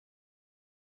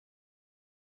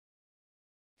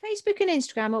Facebook and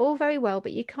Instagram are all very well,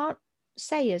 but you can't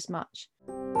say as much.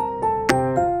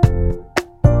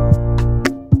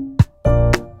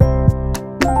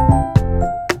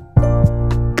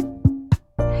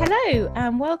 Hello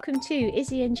and welcome to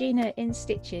Izzy and Gina in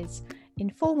Stitches,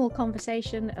 informal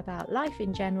conversation about life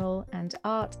in general and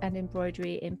art and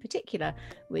embroidery in particular,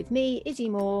 with me, Izzy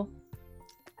Moore.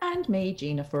 And me,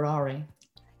 Gina Ferrari.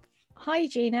 Hi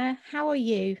Gina, how are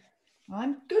you?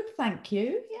 I'm good, thank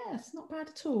you. Yes, not bad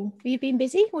at all. Have you been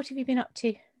busy? What have you been up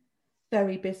to?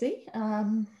 Very busy.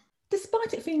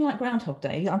 Despite it feeling like Groundhog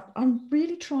Day, I'm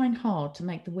really trying hard to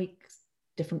make the weeks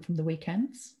different from the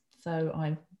weekends. So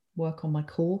I work on my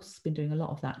course, been doing a lot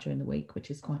of that during the week, which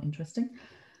is quite interesting,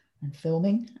 and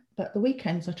filming. But the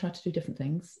weekends, I try to do different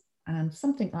things. And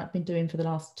something I've been doing for the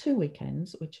last 2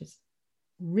 weekends, which has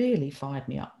really fired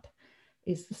me up,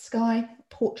 is the Sky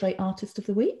Portrait Artist of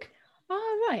the Week.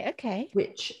 Oh, right, okay.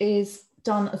 Which is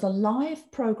done as a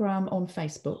live program on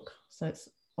Facebook. So it's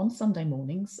on Sunday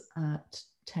mornings at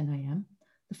 10 a.m.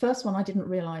 The first one, I didn't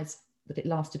realise that it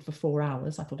lasted for 4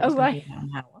 hours. I thought it was going to be about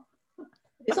an hour.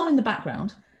 It's on in the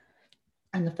background.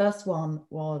 And the first one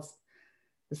was,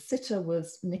 the sitter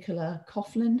was Nicola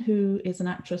Coughlan, who is an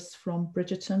actress from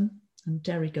Bridgerton and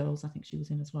Derry Girls, I think she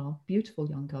was in as well. Beautiful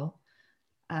young girl.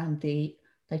 And they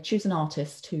choose an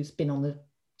artist who's been on the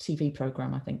TV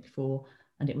program, I think, before,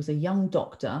 and it was a young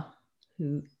doctor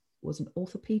who was an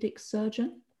orthopedic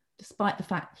surgeon, despite the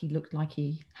fact he looked like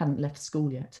he hadn't left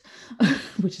school yet,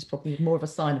 which is probably more of a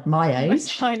sign of my age. A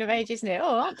sign of age, isn't it?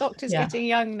 Oh, aren't doctors getting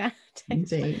young now?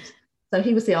 Indeed. So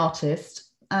he was the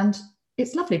artist, and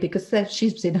it's lovely because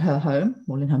she's in her home,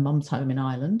 well, in her mum's home in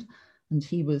Ireland, and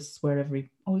he was I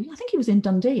think he was in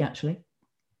Dundee actually,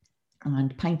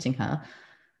 and painting her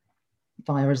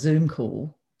via a Zoom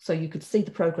call. So you could see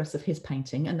the progress of his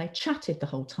painting, and they chatted the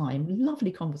whole time,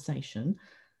 lovely conversation.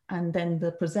 And then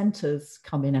the presenters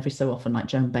come in every so often, like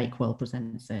Joan Bakewell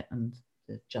presents it, and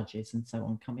the judges and so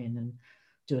on come in and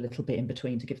do a little bit in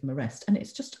between to give them a rest. And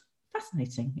it's just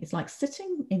fascinating. It's like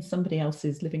sitting in somebody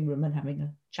else's living room and having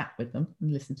a chat with them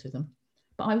and listen to them.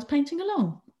 But I was painting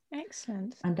along.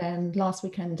 Excellent. And then last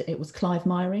weekend, it was Clive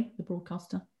Myrie, the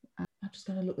broadcaster. I'm just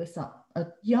going to look this up. A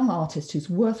young artist who's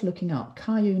worth looking up,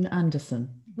 Kyun Anderson.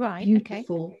 Right,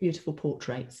 Beautiful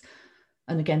portraits.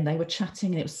 And again, they were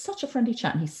chatting, and it was such a friendly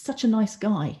chat, and he's such a nice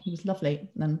guy. He was lovely.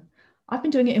 And I've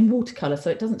been doing it in watercolour, so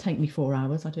it doesn't take me 4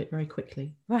 hours. I do it very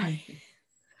quickly. Right.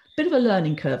 Bit of a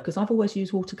learning curve, because I've always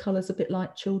used watercolours a bit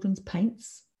like children's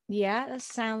paints. Yeah, that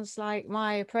sounds like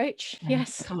my approach.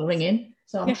 Yes. Colouring in.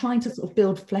 So I'm trying to sort of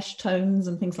build flesh tones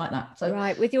and things like that. So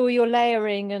right, with all your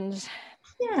layering and...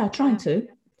 Yeah, trying to.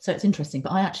 So it's interesting,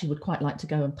 but I actually would quite like to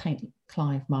go and paint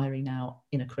Clive Myrie now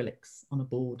in acrylics on a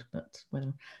board, but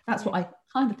whether that's what I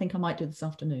kind of think I might do this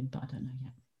afternoon, but I don't know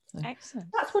yet. So excellent.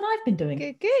 That's what I've been doing.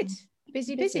 Good.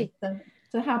 Busy.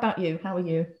 So how about you? How are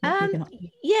you?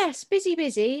 Yes,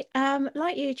 busy.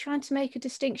 Like you, trying to make a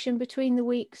distinction between the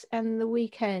weeks and the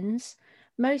weekends,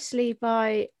 mostly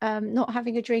by not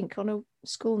having a drink on a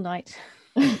school night.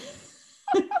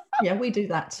 Yeah, we do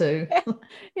that too.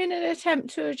 In an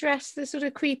attempt to address the sort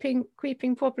of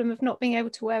creeping problem of not being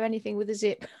able to wear anything with a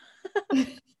zip.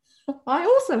 I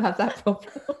also have that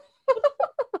problem.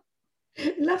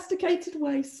 Elasticated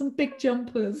waists and big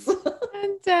jumpers.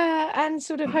 And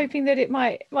sort of hoping that it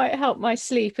might help my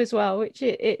sleep as well, which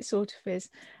it sort of is.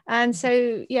 And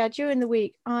so, yeah, during the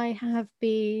week I have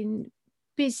been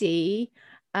busy.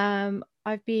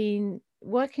 I've been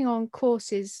working on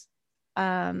courses.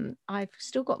 I've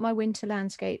still got my winter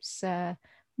landscapes.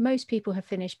 Most people have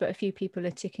finished, but a few people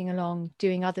are ticking along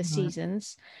doing other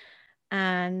seasons.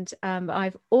 And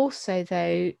I've also,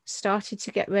 though, started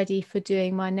to get ready for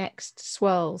doing my next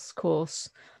Swirls course,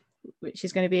 which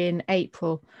is going to be in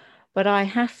April. But I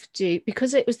have to,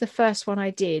 because it was the first one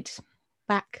I did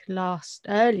back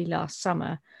early last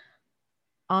summer,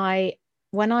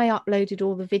 when I uploaded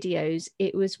all the videos,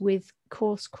 it was with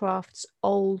CourseCraft's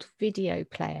old video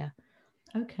player.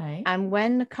 Okay. And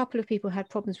when a couple of people had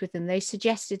problems with them, they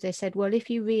said, well, if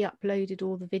you re-uploaded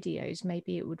all the videos,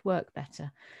 maybe it would work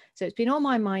better. So it's been on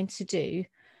my mind to do.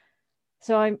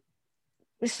 So I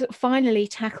finally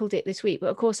tackled it this week. But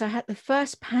of course, the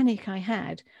first panic I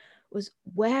had was,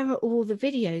 where are all the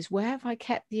videos? Where have I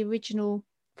kept the original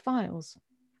files?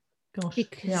 Gosh,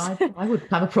 I would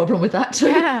have a problem with that too.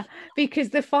 Yeah,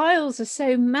 because the files are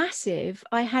so massive,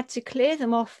 I had to clear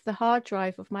them off the hard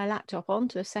drive of my laptop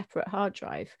onto a separate hard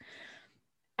drive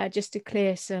just to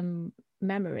clear some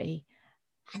memory.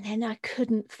 And then I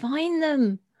couldn't find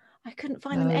them.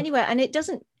 Them anywhere. And it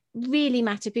doesn't really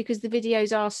matter because the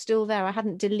videos are still there. I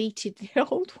hadn't deleted the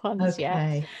old ones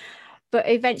yet. but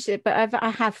eventually, but I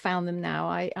have found them now.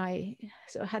 I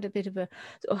sort of had a bit of a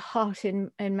sort of heart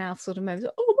in mouth sort of moment.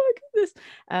 Oh my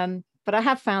goodness. But I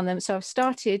have found them. So I've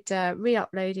started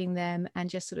re-uploading them and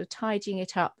just sort of tidying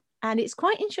it up. And it's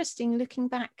quite interesting looking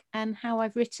back and how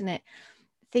I've written it,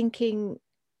 thinking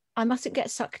I mustn't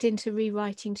get sucked into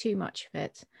rewriting too much of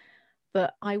it.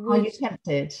 But I would. Are you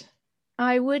tempted?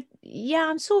 I would,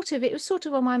 yeah, it was sort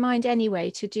of on my mind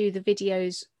anyway to do the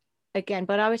videos again,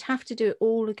 but I would have to do it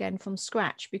all again from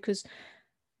scratch because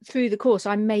through the course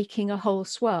I'm making a whole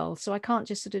swirl. So I can't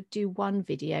just sort of do one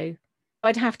video.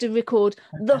 I'd have to record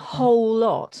the whole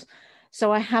lot.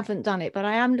 So I haven't done it, but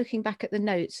I am looking back at the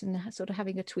notes and sort of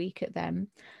having a tweak at them.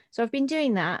 So I've been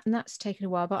doing that and that's taken a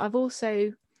while, but I've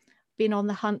also been on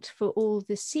the hunt for all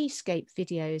the seascape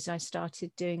videos I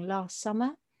started doing last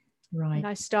summer. Right. And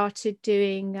I started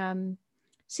doing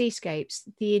seascapes.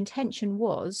 The intention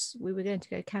was we were going to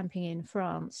go camping in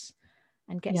France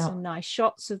and get some nice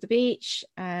shots of the beach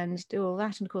and do all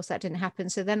that. And of course that didn't happen.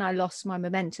 So then I lost my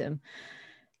momentum.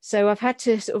 So I've had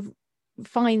to sort of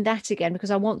find that again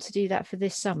because I want to do that for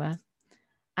this summer.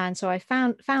 And so I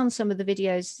found some of the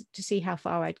videos to see how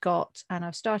far I'd got. And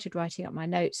I've started writing up my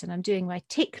notes and I'm doing my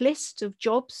tick list of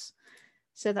jobs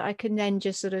so that I can then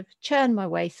just sort of churn my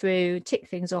way through, tick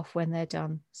things off when they're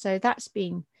done. So that's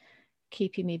been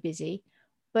keeping me busy.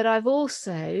 But I've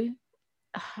also,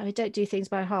 I don't do things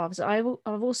by halves. I've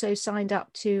also signed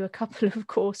up to a couple of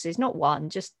courses, not one,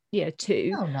 just,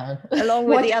 two. Oh no. Along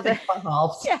with the other, by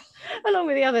halves? Yeah, along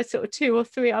with the other sort of 2 or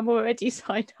 3 I'm already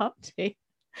signed up to.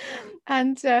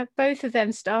 And both of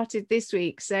them started this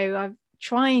week. So I'm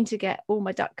trying to get all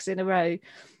my ducks in a row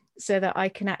so that I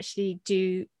can actually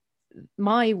do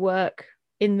my work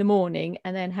in the morning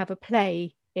and then have a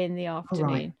play in the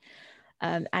afternoon.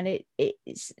 Right. And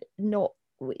it's not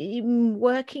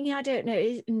working, I don't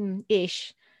know,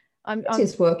 ish. It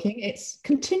is working. It's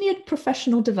continued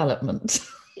professional development.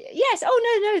 Yes.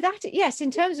 Oh no, yes,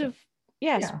 in terms of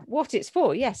what it's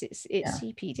for, yes, it's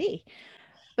CPD.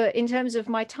 But in terms of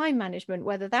my time management,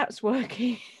 whether that's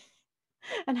working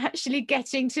and actually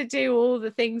getting to do all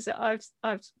the things that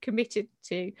I've committed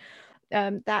to,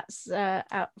 that's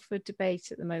out for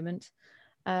debate at the moment.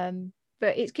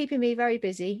 But it's keeping me very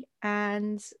busy.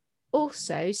 And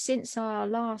also, since our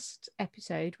last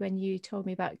episode, when you told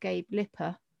me about Gabe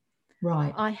Lipper,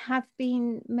 right, I have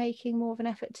been making more of an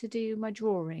effort to do my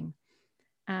drawing.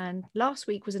 And last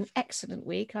week was an excellent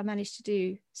week. I managed to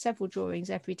do several drawings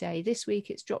every day. This week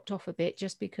it's dropped off a bit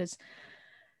just because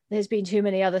there's been too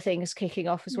many other things kicking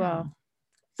off as well.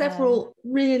 Several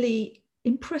really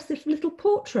impressive little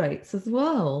portraits as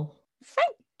well.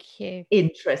 Thank you.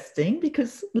 Interesting,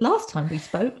 because last time we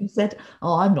spoke you said,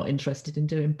 oh, I'm not interested in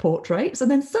doing portraits,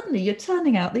 and then suddenly you're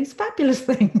turning out these fabulous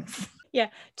things. Yeah,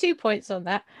 2 points on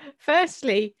that.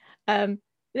 Firstly,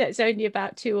 it's only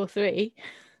about 2 or 3.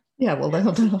 Yeah, well,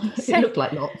 it looked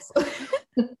like lots.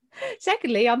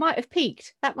 Secondly, I might have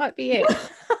peaked. That might be it.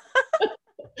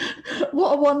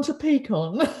 What a one to peak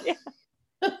on. Yeah.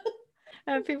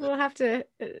 People will have to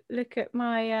look at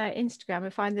my Instagram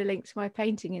and find the link to my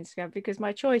painting Instagram, because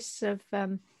my choice of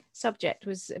subject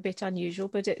was a bit unusual,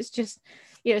 but it's just,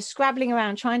 scrabbling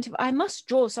around I must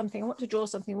draw something. I want to draw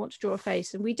something. I want to draw a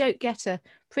face. And we don't get a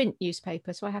print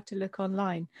newspaper, so I have to look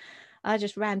online. I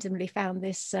just randomly found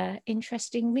this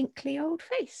interesting wrinkly old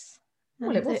face.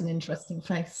 Well, it was an interesting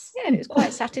face. Yeah, and it was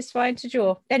quite satisfying to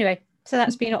draw. Anyway, so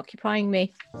that's been occupying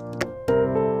me.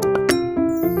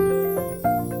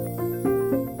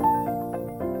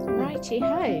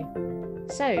 Righty-ho.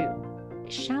 So,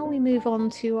 shall we move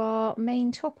on to our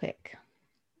main topic?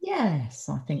 Yes,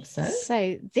 I think so.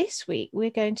 So this week we're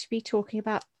going to be talking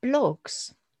about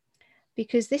blogs,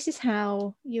 because this is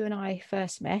how you and I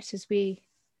first met, as we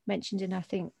mentioned in, I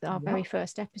think, our very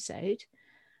first episode.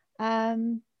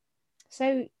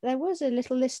 So there was a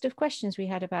little list of questions we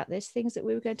had about this, things that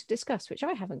we were going to discuss, which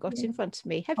I haven't got in front of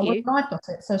me. Have you? Well, I've got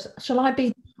it. So shall I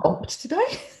be prompt today?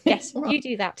 Yes, right. You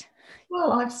do that.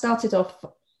 Well, I've started off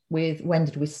with, when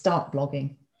did we start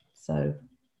blogging? So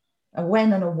a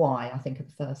when and a why, I think, are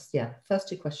the first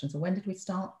 2 questions are when did we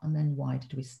start, and then why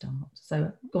did we start? So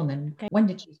go on then. Okay. When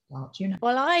did you start? Do you know?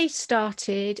 Well, I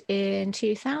started in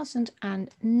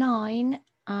 2009,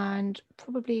 and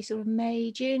probably sort of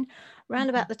May, June, around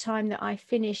about the time that I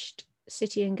finished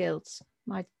City and Guilds,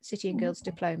 my City and Guilds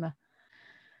diploma.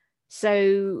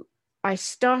 So I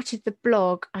started the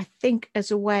blog, I think,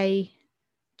 as a way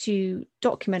to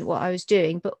document what I was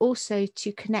doing, but also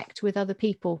to connect with other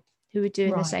people who were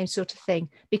doing the same sort of thing,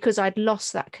 because I'd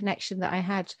lost that connection that I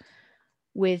had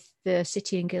with the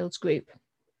City and Guilds group.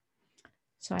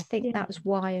 So I think that was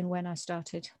why and when I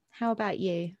started. How about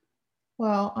you?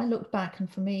 Well, I looked back and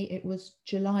for me it was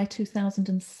July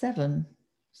 2007.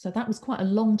 So that was quite a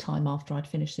long time after I'd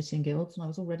finished City and Guilds, and I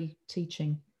was already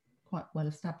teaching quite well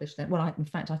established then. Well, in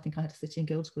fact, I think I had a City and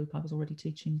Guilds group. I was already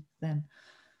teaching then.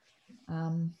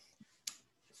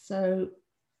 So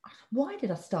why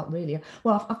did I start really?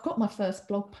 Well, I've got my first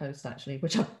blog post actually,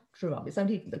 which I drew up. It's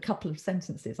only a couple of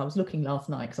sentences. I was looking last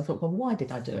night because I thought, well, why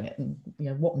did I do it? And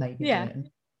what made me do it?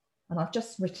 And I've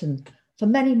just written, for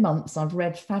many months, I've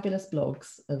read fabulous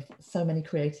blogs of so many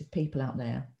creative people out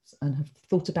there and have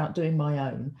thought about doing my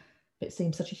own. It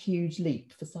seems such a huge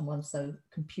leap for someone so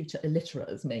computer illiterate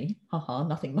as me. Haha,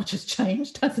 nothing much has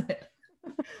changed, has it?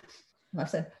 And I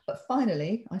said, but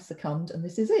finally I succumbed and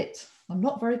this is it. I'm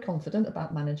not very confident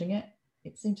about managing it.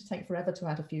 It seemed to take forever to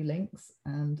add a few links.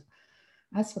 And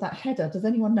as for that header, does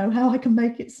anyone know how I can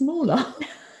make it smaller?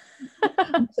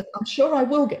 I'm sure I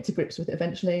will get to grips with it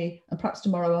eventually. And perhaps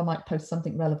tomorrow I might post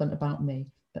something relevant about me.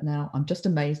 But now I'm just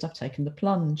amazed I've taken the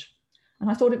plunge. And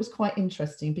I thought it was quite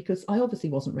interesting because I obviously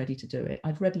wasn't ready to do it.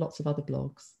 I'd read lots of other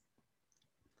blogs.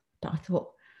 But I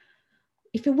thought,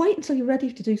 if you wait until you're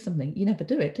ready to do something, you never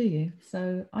do it, do you?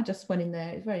 So I just went in there.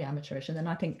 It's very amateurish. And then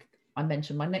I think I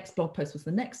mentioned my next blog post was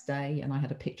the next day, and I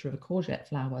had a picture of a courgette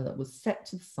flower that was set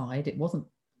to the side. It wasn't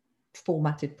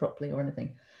formatted properly or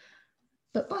anything.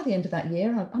 But by the end of that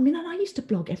year, I mean, and I used to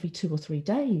blog every 2 or 3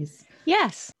 days.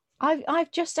 Yes.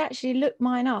 I've just actually looked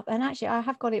mine up, and actually I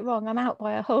have got it wrong. I'm out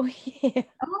by a whole year.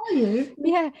 Are you?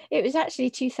 Yeah, it was actually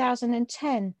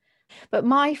 2010. But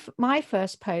my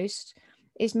first post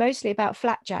is mostly about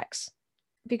flapjacks,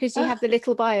 because you have the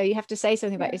little bio, you have to say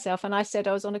something about yourself. And I said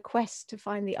I was on a quest to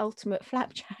find the ultimate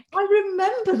flapjack. I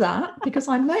remember that because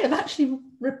I may have actually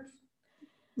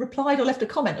replied or left a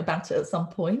comment about it at some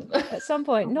point. At some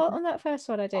point, not on that first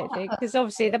one, I don't think, because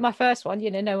obviously my first one,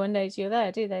 no one knows you're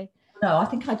there, do they? No, I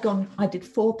think I did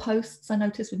 4 posts, I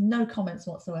noticed, with no comments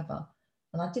whatsoever.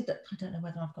 And I did that, I don't know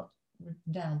whether I've got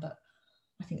written down, but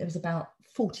I think there was about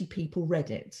 40 people read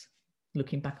it,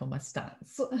 looking back on my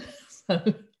stats. So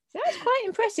that's quite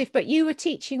impressive. But you were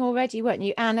teaching already, weren't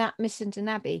you, Anne at Missenden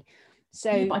Abbey? So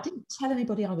yeah, but I didn't tell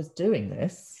anybody I was doing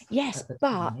this. Yes,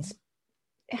 but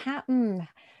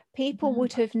people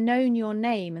would have known your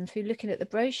name, and through looking at the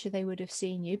brochure they would have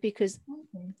seen you, because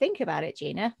think about it,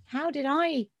 Gina, how did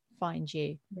I find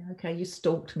you? Yeah, okay, you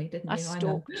stalked me, didn't you? I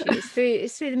stalked you.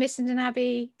 It's through the Missenden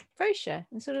Abbey brochure,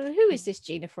 and sort of, who is this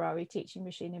Gina Ferrari teaching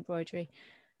machine embroidery?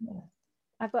 Yeah.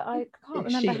 But I can't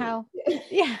remember how.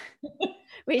 Yeah.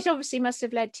 Which obviously must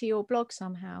have led to your blog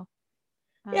somehow.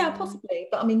 Yeah, possibly.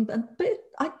 But I mean,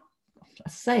 I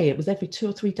say it was every 2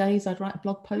 or 3 days I'd write a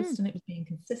blog post, and it was being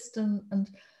consistent and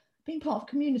being part of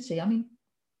community. I mean,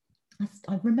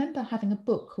 I remember having a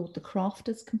book called The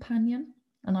Crafter's Companion,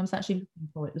 and I was actually looking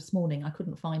for it this morning. I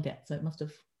couldn't find it, so it must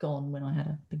have gone when I had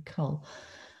a big cull.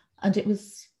 And it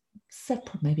was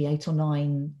separate, maybe 8 or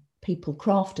 9 people,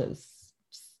 crafters,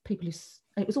 people who,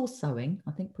 it was all sewing,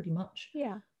 I think, pretty much.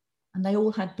 Yeah. And they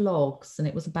all had blogs, and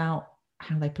it was about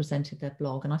how they presented their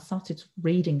blog. And I started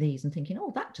reading these and thinking,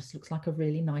 oh, that just looks like a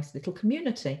really nice little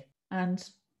community. And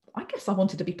I guess I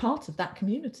wanted to be part of that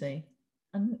community.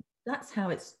 And that's how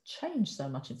it's changed so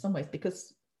much in some ways,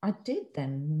 because I did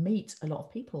then meet a lot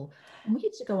of people, and we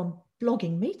used to go on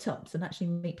blogging meetups and actually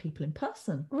meet people in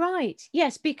person. Right.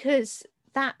 Yes, because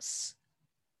that's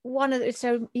one of the,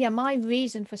 so yeah, my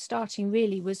reason for starting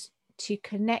really was to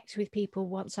connect with people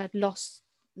once I'd lost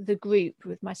the group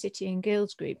with my City and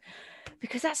Guilds group,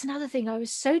 because that's another thing I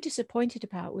was so disappointed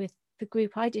about with the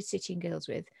group I did City and Guilds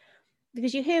with,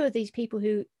 because you hear of these people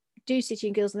who do City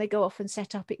and Guilds and they go off and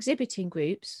set up exhibiting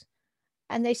groups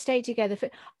and they stay together for,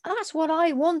 that's what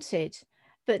I wanted,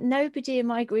 but nobody in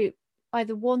my group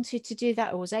either wanted to do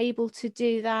that or was able to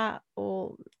do that,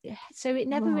 or so it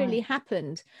never really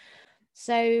happened.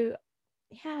 So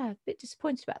yeah, a bit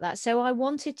disappointed about that. So I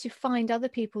wanted to find other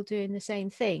people doing the same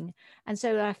thing, and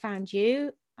so I found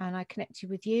you and I connected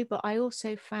with you, but I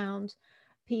also found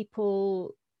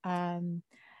people, let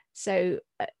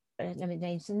me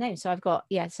name some names. So I've got,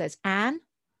 so it's Anne,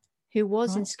 who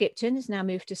was in Skipton, has now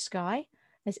moved to Skye.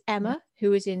 There's Emma,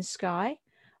 who was in Skye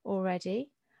already.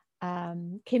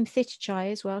 Kim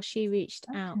Thitchai as well, she reached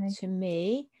out to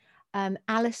me.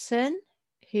 Alison,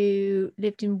 who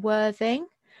lived in Worthing,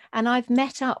 and I've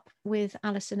met up with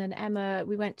Alison and Emma.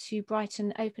 We went to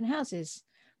Brighton open houses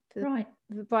for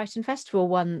the Brighton Festival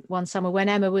one summer when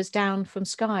Emma was down from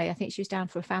Skye. I think she was down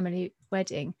for a family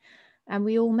wedding, and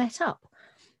we all met up.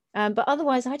 But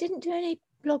otherwise, I didn't do any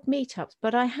blog meetups,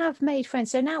 but I have made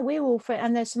friends. So now we're all friends,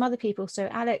 and there's some other people. So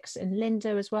Alex and Linda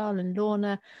as well, and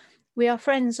Lorna. We are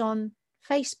friends on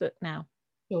Facebook now.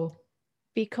 Sure.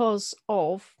 Because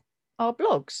of our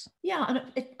blogs. Yeah, and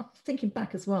I'm thinking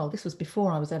back as well, this was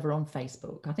before I was ever on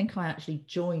Facebook. I think I actually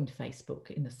joined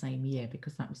Facebook in the same year,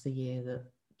 because that was the year that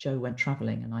Joe went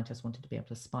traveling and I just wanted to be able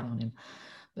to spy on him.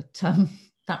 But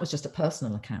that was just a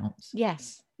personal account.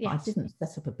 Yes. I didn't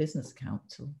set up a business account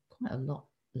till quite a lot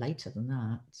later than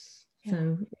that. Yeah.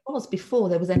 So it was before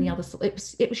there was any other,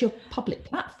 it was your public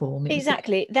platform.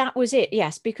 Exactly. That was it.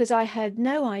 Yes, because I had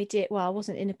no idea. Well, I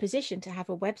wasn't in a position to have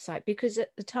a website, because at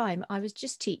the time I was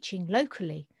just teaching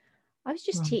locally. I was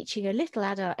just teaching a little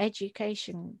adult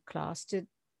education class to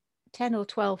 10 or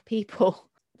 12 people.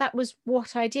 That was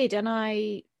what I did. And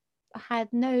I had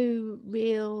no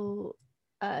real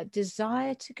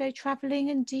desire to go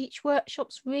traveling and teach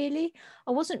workshops, really.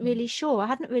 I wasn't really sure. I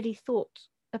hadn't really thought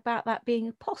about that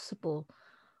being possible,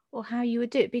 or how you would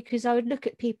do it, because I would look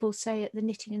at people, say, at the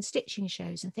knitting and stitching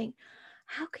shows and think,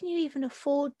 how can you even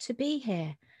afford to be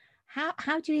here?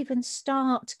 How do you even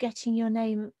start getting your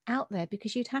name out there?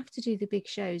 Because you'd have to do the big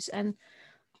shows, and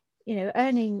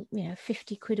earning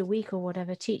 50 quid a week or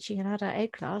whatever teaching an adult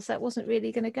ed class, that wasn't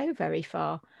really going to go very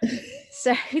far.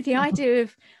 So the idea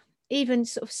of even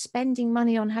sort of spending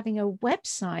money on having a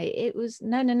website, it was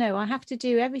no, I have to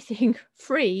do everything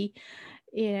free,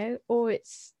 or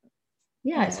it's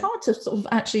it's hard to sort of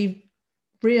actually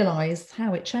realize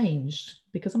how it changed,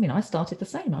 because I started the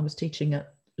same. I was teaching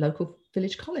at local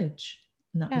village college,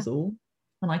 and that was all.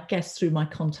 And I guess through my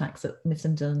contacts at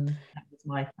Missenden, that was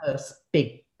my first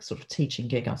big sort of teaching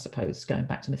gig, I suppose, going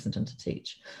back to Missenden to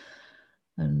teach.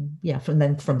 And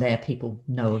from there people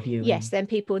know of you. Yes, then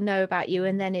people know about you,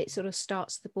 and then it sort of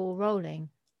starts the ball rolling.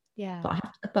 Yeah.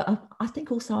 But I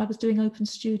think also I was doing open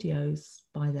studios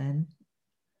by then,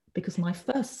 because my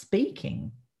first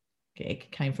speaking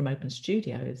gig came from open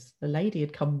studios. A lady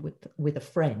had come with a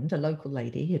friend, a local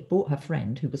lady. He had brought her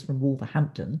friend who was from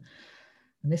Wolverhampton,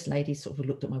 and this lady sort of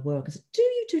looked at my work and said, "Do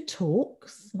you do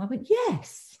talks?" And I went,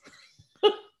 "Yes."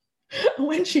 And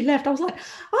when she left, I was like,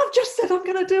 "I've just said I'm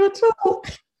going to do a talk."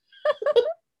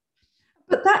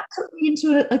 But that took me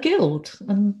into a guild,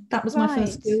 and that was my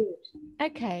first guild.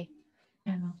 Okay.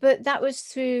 Yeah. But that was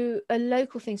through a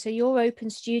local thing. So your open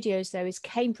studios, though, is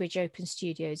Cambridge Open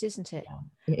Studios, isn't it?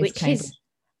 Yeah, it is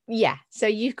Cambridge. So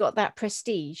you've got that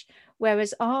prestige.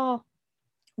 Whereas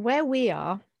where we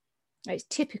are, it's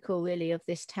typical really of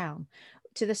this town.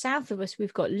 To the south of us,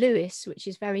 we've got Lewes, which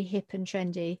is very hip and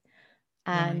trendy.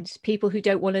 And people who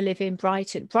don't want to live in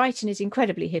Brighton. Brighton is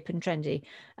incredibly hip and trendy.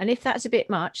 And if that's a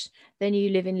bit much, then you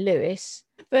live in Lewes.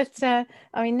 But now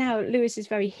Lewes is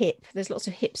very hip. There's lots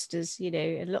of hipsters,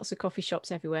 and lots of coffee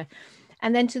shops everywhere.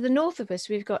 And then to the north of us,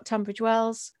 we've got Tunbridge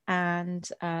Wells. And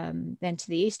then to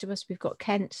the east of us, we've got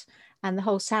Kent. And the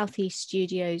whole Southeast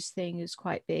Studios thing is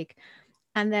quite big.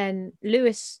 And then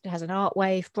Lewes has an art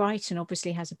wave. Brighton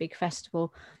obviously has a big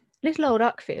festival. Little old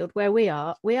Uckfield, where we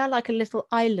are like a little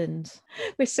island.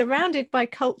 We're surrounded by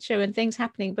culture and things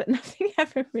happening, but nothing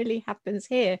ever really happens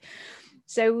here.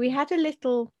 So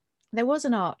there was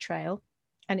an art trail,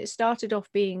 and it started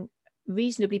off being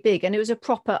reasonably big, and it was a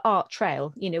proper art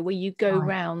trail, where you go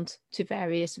round to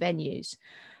various venues.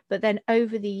 But then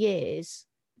over the years,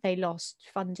 they lost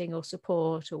funding or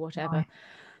support or whatever.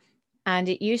 And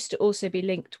it used to also be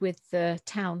linked with the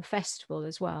town festival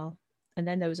as well. And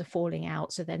then there was a falling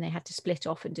out. So then they had to split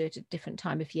off and do it at a different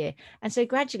time of year. And so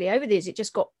gradually over the years, it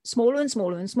just got smaller and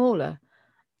smaller and smaller.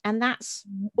 And that's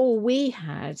all we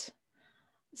had.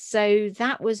 So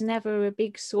that was never a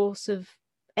big source of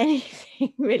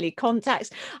anything really. Contacts.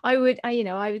 I would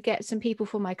get some people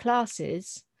for my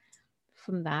classes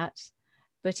from that,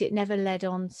 but it never led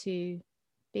on to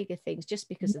bigger things just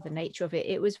because of the nature of it.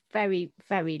 It was very,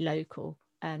 very local.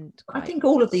 And I think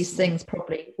all of these things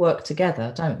probably work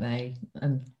together, don't they?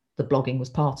 And the blogging was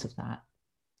part of that.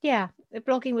 Yeah, the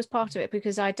blogging was part of it,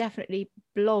 because I definitely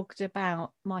blogged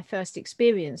about my first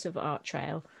experience of Art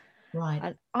Trail. Right.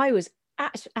 And I was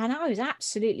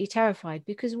absolutely terrified,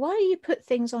 because while you put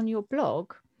things on your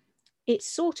blog, it's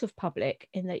sort of public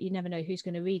in that you never know who's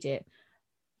going to read it.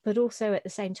 But also at the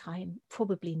same time,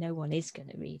 probably no one is going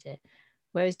to read it.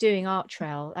 Whereas doing Art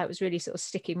Trail, that was really sort of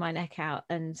sticking my neck out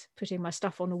and putting my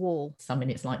stuff on a wall.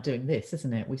 It's like doing this,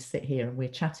 isn't it? We sit here and we're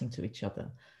chatting to each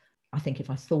other. I think if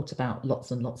I thought about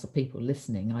lots and lots of people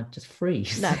listening, I'd just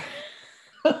freeze. No.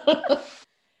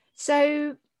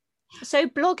 So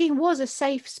blogging was a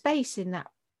safe space in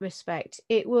that respect.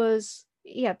 It was,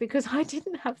 because I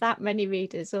didn't have that many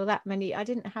readers or that many. I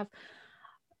didn't have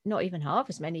not even half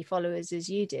as many followers as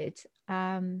you did.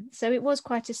 So it was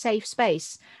quite a safe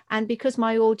space. And because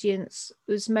my audience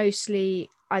was mostly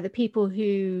either people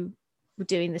who were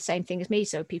doing the same thing as me.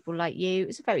 So people like you, it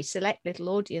was a very select little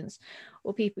audience,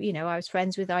 or people, you know, I was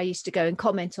friends with. I used to go and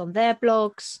comment on their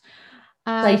blogs.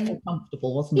 Safe and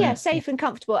comfortable, wasn't it? Yeah, safe and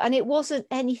comfortable. And it wasn't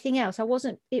anything else. It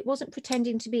wasn't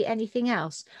pretending to be anything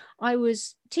else. I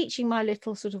was teaching my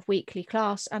little sort of weekly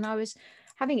class, and I was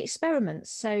having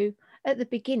experiments. So at the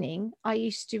beginning, I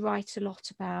used to write a lot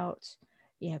about,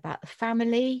 about the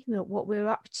family, what we were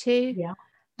up to. Yeah.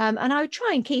 And I would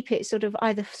try and keep it sort of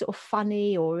either sort of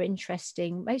funny or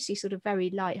interesting, mostly sort of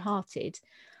very light-hearted.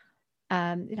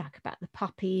 Like about the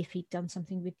puppy, if he'd done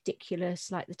something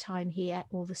ridiculous, like the time he ate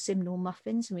all the Simnel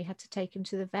muffins and we had to take him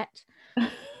to the vet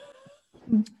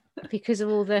because of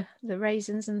all the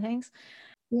raisins and things.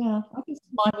 Yeah, I guess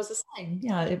mine was the same.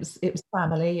 Yeah, it was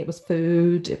family, it was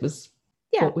food, it was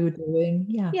what we were doing.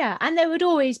 Yeah, and there would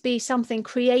always be something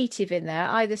creative in there,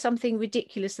 either something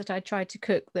ridiculous that I tried to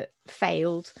cook that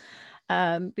failed,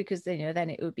 because then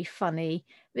it would be funny.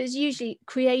 But it's usually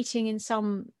creating in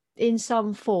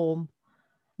some form.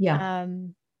 Yeah.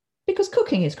 Because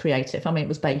cooking is creative. I mean, it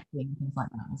was baking and things like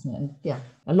that, wasn't it? And yeah,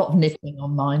 a lot of knitting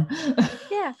on mine.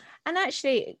 Yeah, and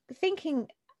actually thinking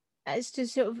as to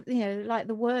sort of, like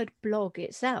the word blog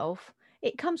itself,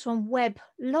 it comes from web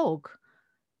log,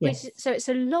 Yes. so it's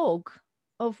a log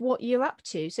of what you're up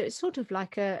to. So it's sort of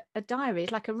like a diary,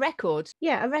 it's like a record.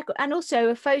 Yeah, a record, and also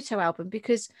a photo album,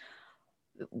 because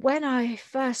when I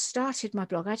first started my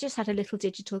blog, I just had a little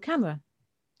digital camera.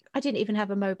 I didn't even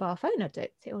have a mobile phone, I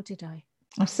don't think, or did I?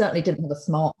 I certainly didn't have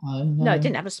a smartphone. No, I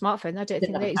didn't have a smartphone. I don't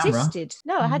think they existed.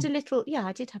 No, I had a little,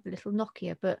 I did have a little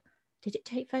Nokia, but did it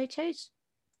take photos?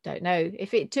 Don't know.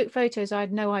 If it took photos, I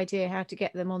had no idea how to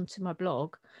get them onto my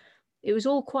blog. It was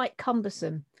all quite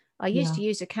cumbersome. I used to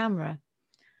use a camera.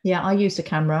 Yeah, I used a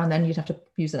camera, and then you'd have to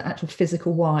use an actual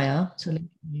physical wire to link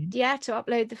in. Yeah, to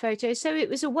upload the photos. So it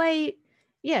was a way,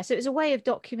 so it was a way of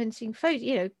documenting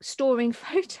storing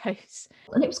photos.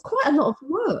 And it was quite a lot of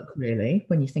work, really,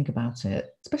 when you think about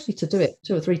it, especially to do it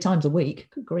 2 or 3 times a week.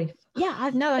 Good grief. Yeah, I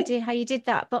have no idea how you did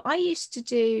that, but I used to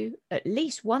do at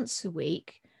least once a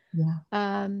week.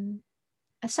 Yeah.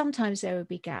 Sometimes there would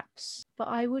be gaps, but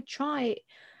I would try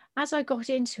as I got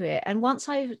into it. And once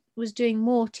I was doing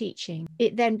more teaching,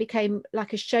 it then became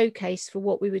like a showcase for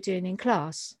what we were doing in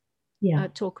class. Yeah.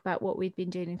 I'd talk about what we'd been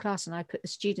doing in class, and I put the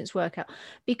students' work out,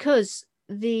 because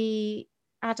the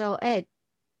adult ed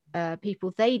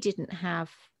people, they didn't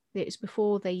have, it was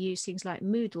before they used things like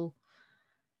Moodle,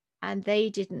 and they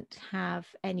didn't have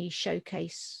any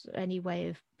showcase, any way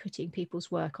of putting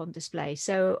people's work on display.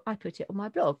 So I put it on my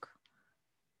blog.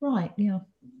 Right, yeah.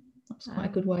 That's quite a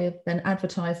good way of then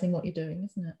advertising what you're doing,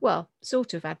 isn't it? Well,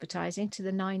 sort of advertising to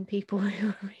the 9 people who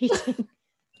are reading.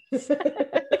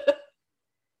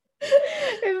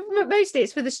 But mostly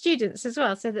it's for the students as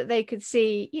well, so that they could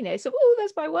see, there's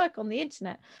my work on the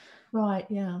internet. Right,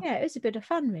 yeah. Yeah, it was a bit of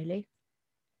fun, really.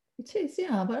 It is,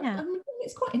 yeah. But I mean,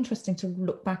 it's quite interesting to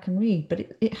look back and read, but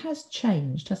it has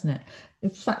changed, hasn't it?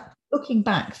 In fact, looking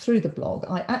back through the blog,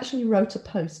 I actually wrote a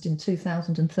post in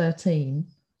 2013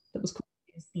 that was called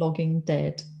 "Is Blogging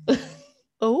Dead?"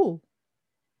 Oh.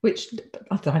 Which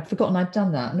I'd forgotten I'd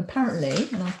done that. And apparently,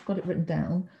 and I've got it written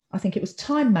down, I think it was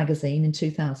Time magazine in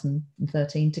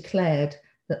 2013 declared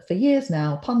that for years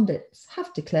now, pundits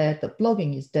have declared that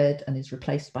blogging is dead and is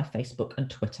replaced by Facebook and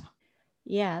Twitter.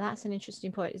 Yeah, that's an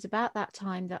interesting point. It's about that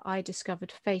time that I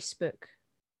discovered Facebook.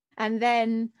 And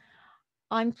then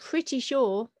I'm pretty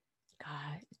sure,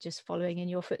 God, just following in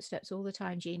your footsteps all the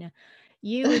time, Gina,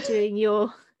 you were doing you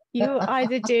were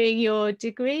either doing your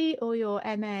degree or your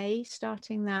MA,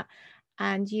 starting that,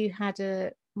 and you had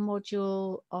a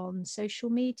module on social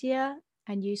media,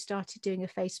 and you started doing a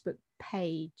Facebook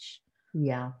page.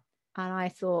 Yeah. And I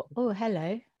thought, oh,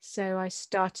 hello. So I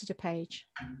started a page.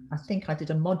 I think I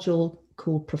did a module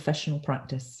called Professional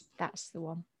Practice. That's the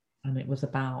one. And it was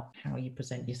about how you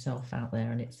present yourself out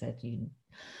there. And it said,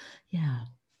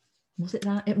 was it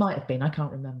that? It might have been. I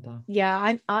can't remember.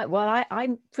 Yeah,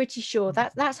 I'm pretty sure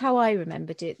that's how I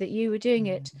remembered it, that you were doing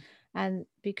it. And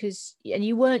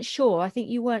you weren't sure. I think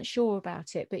you weren't sure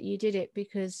about it, but you did it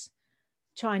because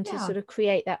trying to sort of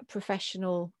create that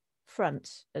professional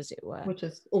front, as it were. Which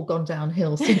has all gone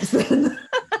downhill since then.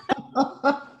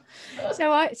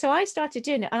 So I started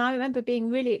doing it, and I remember being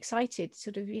really excited,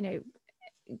 sort of,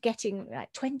 getting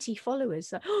like 20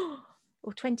 followers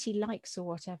or 20 likes or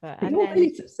whatever. But you're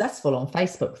really successful on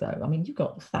Facebook, though. I mean, you've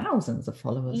got thousands of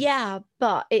followers. Yeah,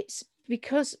 but it's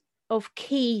because of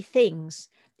key things.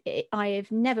 I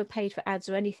have never paid for ads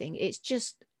or anything. It's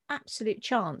just absolute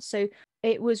chance. So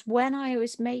it was when I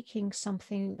was making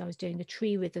something, I was doing the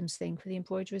tree rhythms thing for the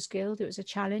Embroiderers Guild. It was a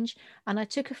challenge, and I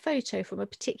took a photo from a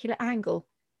particular angle,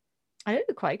 I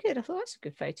looked quite good. I thought that's a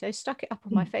good photo. Stuck it up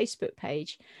on my Facebook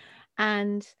page,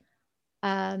 and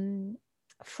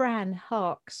Fran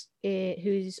Harks,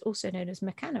 who's also known as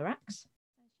Mechanarax,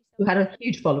 who had a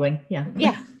huge following.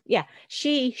 Yeah.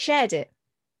 She shared it,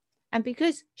 and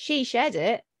because she shared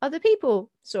it, other people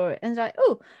saw it, and like,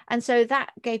 oh, and so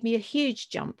that gave me a huge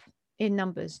jump in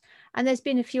numbers. And there's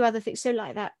been a few other things. So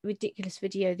like that ridiculous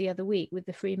video the other week with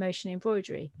the free motion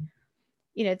embroidery,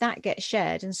 that gets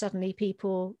shared, and suddenly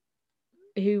people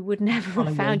who would never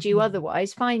have found you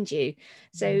otherwise find you.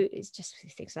 So it's just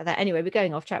things like that. Anyway, we're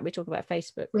going off track. We're talking about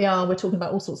Facebook. We're talking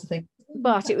about all sorts of things.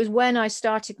 But it was when I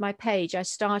started my page, I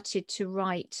started to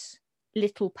write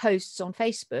little posts on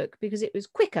Facebook because it was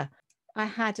quicker. I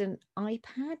had an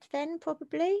iPad then,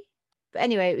 probably. But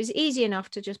anyway, it was easy enough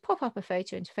to just pop up a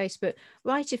photo into Facebook,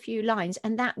 write a few lines,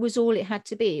 and that was all it had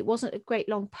to be. It wasn't a great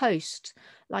long post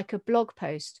like a blog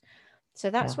post. So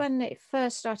that's when it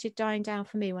first started dying down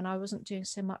for me, when I wasn't doing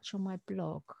so much on my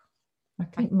blog. I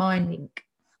think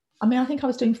I think I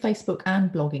was doing Facebook and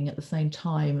blogging at the same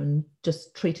time and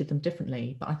just treated them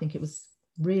differently. But I think it was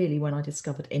really when I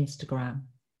discovered Instagram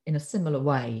in a similar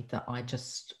way that I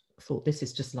just thought, this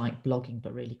is just like blogging,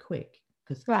 but really quick.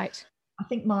 Because I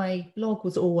think my blog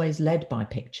was always led by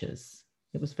pictures.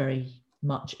 It was very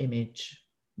much image,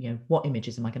 what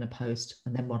images am I going to post?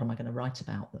 And then what am I going to write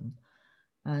about them?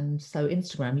 And so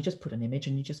Instagram, you just put an image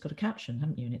and you just got a caption,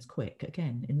 haven't you? And it's quick.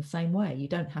 Again, in the same way, you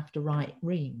don't have to write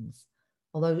reams.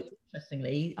 Although,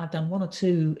 interestingly, I've done 1 or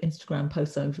 2 Instagram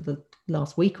posts over the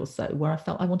last week or so where I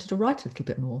felt I wanted to write a little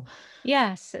bit more.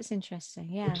 Yes, that's interesting.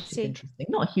 Yeah, which is interesting.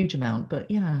 Not a huge amount, but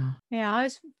yeah. Yeah, I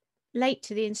was late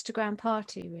to the Instagram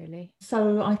party, really.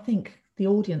 So I think the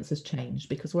audience has changed,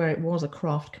 because where it was a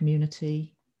craft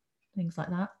community, things like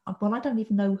that. Well, I don't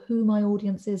even know who my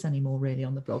audience is anymore, really,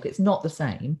 on the blog. It's not the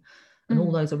same. And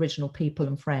all those original people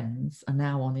and friends are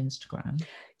now on Instagram.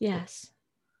 Yes.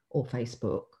 Or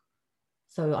Facebook.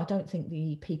 So I don't think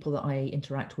the people that I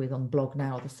interact with on blog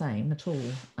now are the same at all.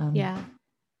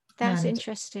 That's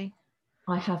interesting.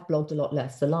 I have blogged a lot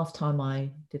less. The last time I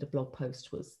did a blog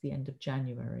post was the end of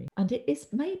January. And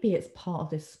maybe it's part of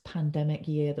this pandemic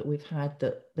year that we've had,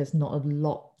 that there's not a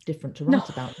lot different to write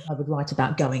about. I would write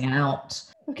about going out.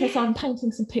 Okay, so I'm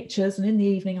painting some pictures, and in the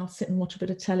evening I'll sit and watch a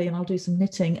bit of telly and I'll do some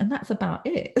knitting, and that's about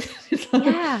it.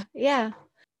 Yeah.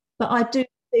 But I do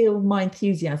feel my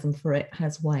enthusiasm for it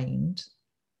has waned,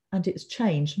 and it's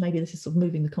changed. Maybe this is sort of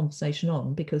moving the conversation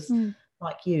on, because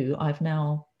like you, I've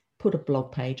now put a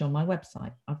blog page on my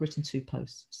website. I've written 2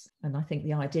 posts, and I think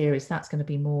the idea is that's going to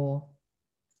be more,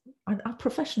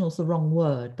 professional's the wrong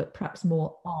word, but perhaps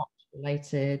more art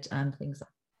related and things like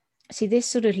that. See, this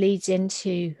sort of leads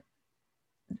into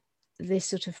this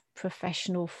sort of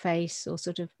professional face, or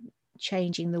sort of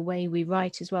changing the way we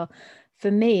write as well.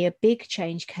 For me, a big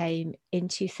change came in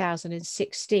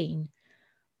 2016,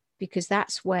 because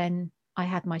that's when I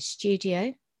had my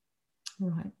studio.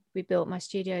 Right. We built my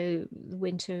studio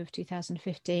winter of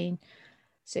 2015.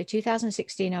 So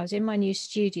 2016, I was in my new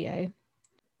studio,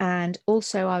 and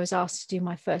also I was asked to do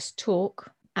my first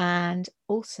talk. And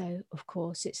also, of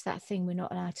course, it's that thing we're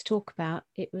not allowed to talk about.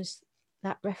 It was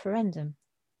that referendum.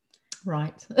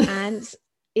 Right. And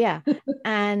yeah.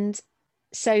 And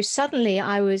so suddenly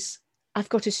I've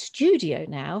got a studio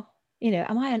now.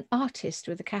 Am I an artist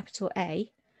with a capital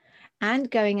A?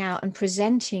 And going out and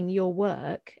presenting your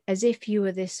work as if you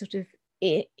were this sort of,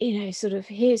 sort of,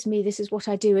 here's me, this is what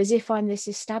I do, as if I'm this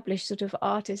established sort of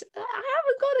artist. I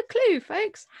haven't got a clue,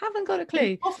 folks. Haven't got a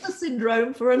clue. Imposter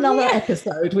syndrome for another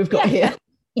episode we've got here.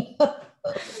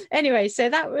 Anyway, so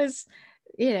that was,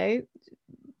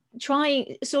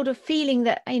 trying, sort of feeling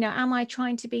that, am I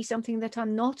trying to be something that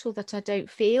I'm not, or that I don't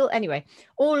feel? Anyway,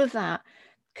 all of that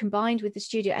combined with the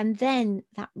studio, and then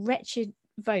that wretched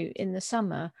vote in the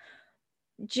summer,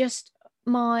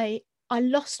 I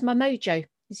lost my mojo,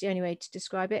 is the only way to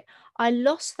describe it. I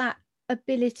lost that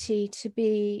ability to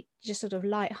be just sort of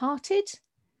lighthearted,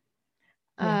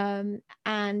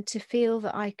 and to feel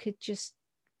that I could just,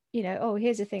 oh,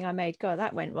 here's a thing I made. God,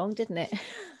 that went wrong, didn't it?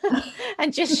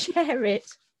 And just share it.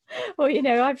 Or,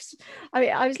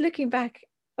 I was looking back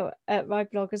at my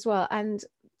blog as well, and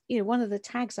one of the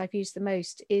tags I've used the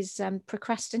most is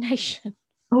procrastination.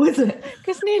 Oh, is it?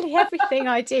 Because nearly everything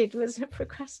I did was a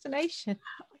procrastination.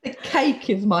 The cake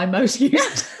is my most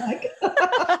used tag.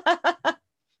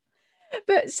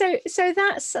 But so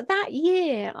that's that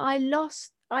year I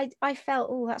felt,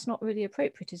 oh, that's not really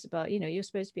appropriate, Isabel. You're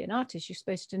supposed to be an artist. You're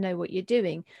supposed to know what you're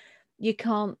doing. You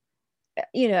can't,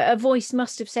 a voice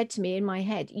must have said to me in my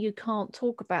head, you can't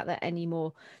talk about that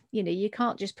anymore. You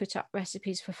can't just put up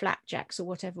recipes for flapjacks or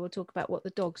whatever, or talk about what the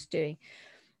dog's doing.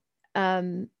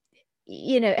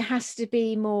 it has to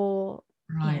be more,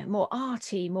 right. more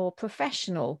arty, more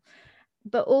professional.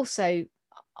 But also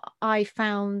I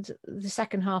found the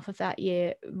second half of that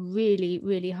year really,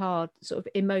 really hard, sort of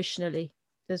emotionally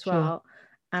as Sure. well.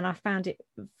 And I found it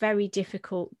very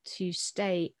difficult to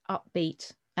stay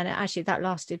upbeat. And actually that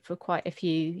lasted for quite a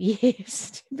few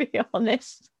years, to be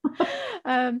honest.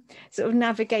 Sort of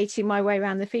navigating my way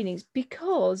around the feelings,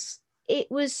 because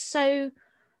it was so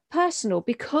personal,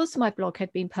 because my blog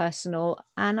had been personal,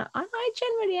 and I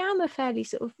generally am a fairly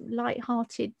sort of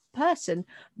light-hearted person,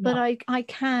 but Yeah. I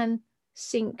can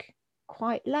sink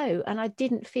quite low, and I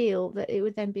didn't feel that it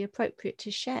would then be appropriate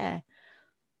to share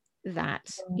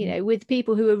that, with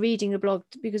people who are reading the blog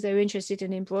because they were interested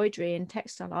in embroidery and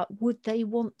textile art. Would they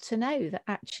want to know that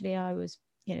actually I was,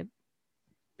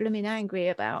 blooming angry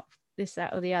about this,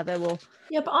 that, or the other? Well,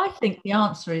 yeah, but I think the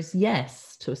answer is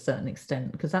yes, to a certain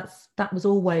extent, because that was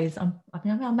always. I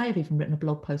may have even written a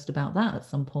blog post about that at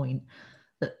some point.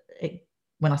 That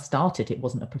when I started, it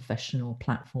wasn't a professional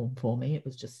platform for me. It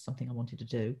was just something I wanted to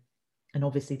do, and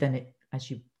obviously, then as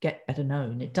you get better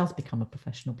known, it does become a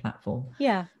professional platform.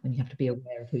 Yeah, and you have to be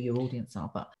aware of who your audience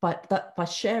are. But by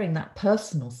sharing that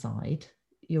personal side,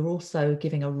 you're also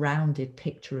giving a rounded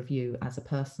picture of you as a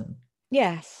person.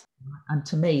 yes. And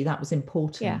to me, that was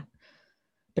important. Yeah.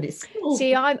 But it's still,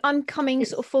 see, I'm coming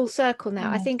sort of full circle now.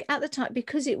 Yeah. I think at the time,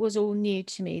 because it was all new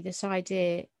to me, this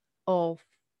idea of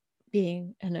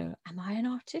being, am I an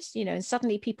artist? And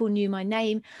suddenly people knew my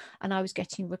name, and I was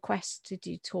getting requests to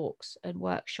do talks and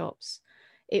workshops.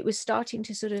 It was starting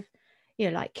to sort of,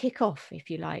 like kick off, if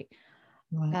you like,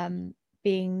 right.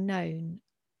 Being known.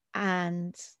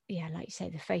 And yeah, like you say,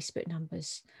 the Facebook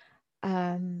numbers.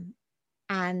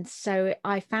 And so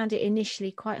I found it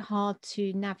initially quite hard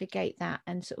to navigate that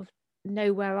and sort of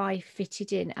know where I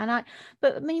fitted in.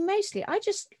 But I mean, mostly I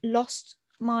just lost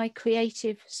my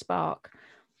creative spark,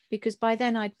 because by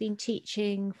then I'd been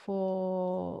teaching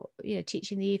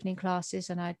teaching the evening classes,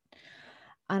 and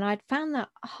I'd found that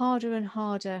harder and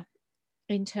harder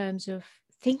in terms of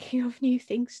thinking of new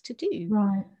things to do.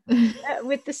 Right.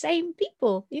 With the same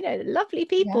people, lovely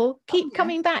people keep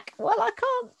coming back. Well, I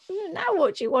can't, now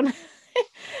what do you want?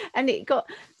 And it got,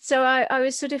 so I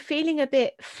was sort of feeling a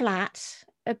bit flat,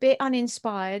 a bit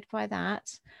uninspired by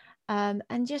that,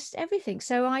 and just everything.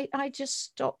 So I just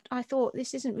stopped. I thought,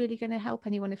 this isn't really going to help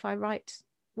anyone if I write.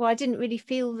 Well, I didn't really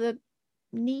feel the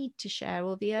need to share,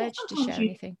 or the urge to share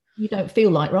anything. You don't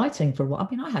feel like writing for a while.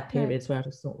 I mean, I had periods where I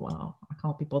just thought, well, I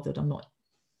can't be bothered. I'm not.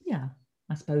 Yeah,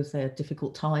 I suppose they're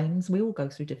difficult times. We all go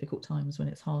through difficult times when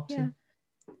it's hard to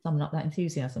summon up that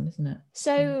enthusiasm, isn't it?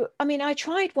 So, I mean, I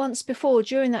tried once before.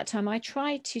 During that time, I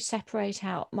tried to separate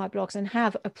out my blogs and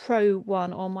have a pro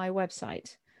one on my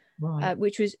website, right.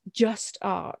 Which was just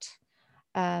art.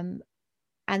 And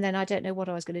then I don't know what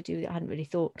I was going to do. I hadn't really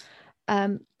thought.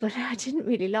 But I didn't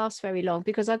really last very long,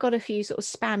 because I got a few sort of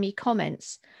spammy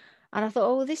comments. And I thought,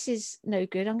 oh, this is no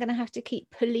good. I'm going to have to keep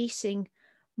policing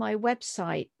my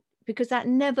website, because that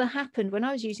never happened when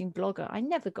I was using Blogger. I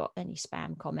never got any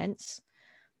spam comments.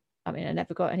 I mean, I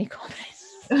never got any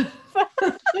comments.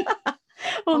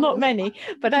 Well, not many,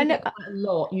 but I know quite a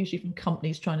lot, usually from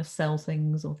companies trying to sell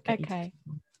things or get you to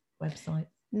website.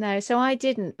 No, so I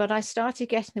didn't, but I started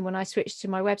getting them when I switched to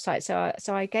my website.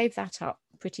 So I gave that up,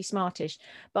 pretty smartish.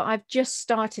 But I've just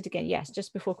started again. Yes,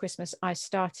 just before Christmas, I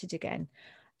started again.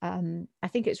 I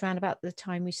think it's around about the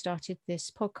time we started this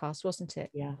podcast, wasn't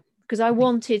it? Yeah. Because I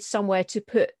wanted somewhere to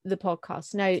put the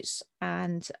podcast notes,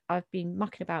 and I've been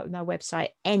mucking about with my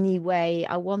website anyway.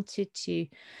 I wanted to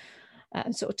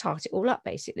sort of tart it all up,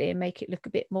 basically, and make it look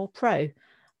a bit more pro.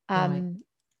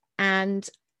 And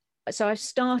so I've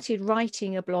started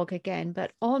writing a blog again,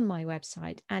 but on my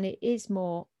website, and it is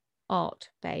more art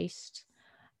based.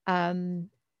 In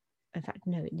fact,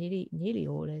 no, it nearly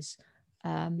all is.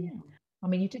 I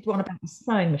mean, you did one about the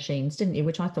sewing machines, didn't you?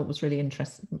 Which I thought was really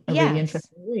interesting. Really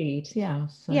interesting read. Yeah.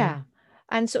 So. Yeah.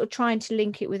 And sort of trying to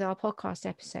link it with our podcast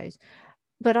episodes.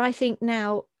 But I think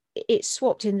now it's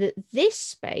swapped in that this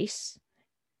space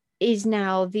is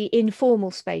now the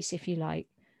informal space, if you like.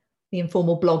 The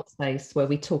informal blog space where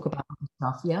we talk about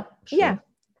stuff. Yeah. Sure. Yeah.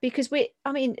 Because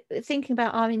thinking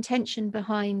about our intention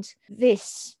behind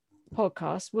this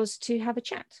podcast was to have a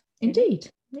chat. Indeed.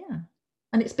 Yeah.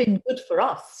 And it's been good for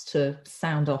us to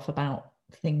sound off about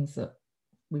things that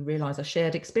we realise are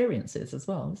shared experiences as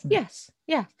well, isn't it? Yes,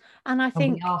 yeah. And I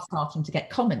think we are starting to get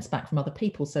comments back from other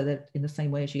people, so that in the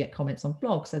same way as you get comments on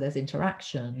blogs, so there's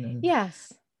interaction. And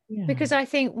yes. Yeah. Because I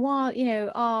think while, you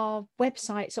know, our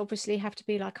websites obviously have to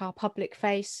be like our public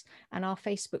face, and our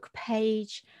Facebook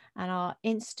page and our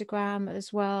Instagram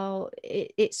as well,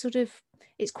 it's sort of,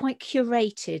 it's quite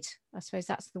curated. I suppose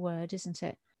that's the word, isn't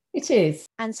it? It is.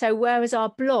 And so whereas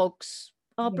our blogs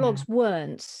Yeah.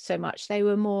 weren't so much, they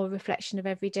were more a reflection of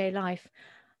everyday life.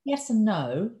 Yes and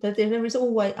no. There is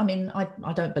always, I mean,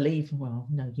 I don't believe, well,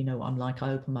 no, you know what I'm like,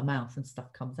 I open my mouth and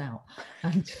stuff comes out.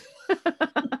 And,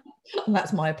 and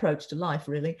that's my approach to life,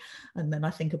 really. And then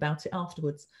I think about it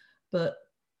afterwards. But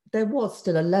there was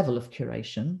still a level of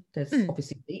curation. There's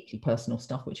obviously deeply personal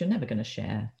stuff which you're never going to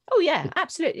share. Oh yeah,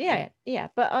 absolutely. Yeah.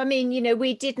 But I mean, you know,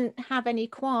 we didn't have any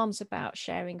qualms about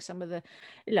sharing some of the,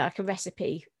 like a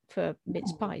recipe for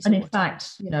mince pies. And in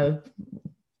fact, you know,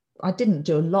 I didn't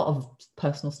do a lot of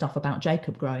personal stuff about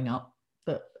Jacob growing up,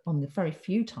 but on the very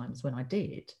few times when I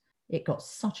did, it got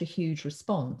such a huge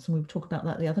response. And we were talking about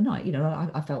that the other night. You know,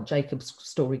 I felt Jacob's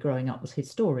story growing up was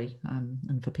his story.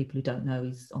 And for people who don't know,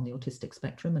 he's on the autistic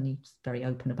spectrum and he's very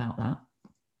open about that.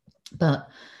 But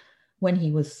when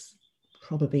he was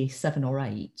probably 7 or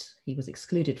 8, he was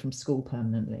excluded from school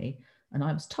permanently. And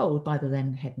I was told by the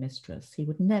then headmistress he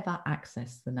would never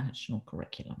access the national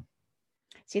curriculum.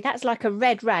 See, that's like a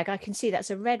red rag. I can see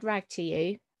that's a red rag to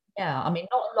you. Yeah, I mean,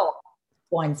 not a lot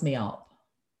winds me up,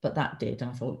 but that did.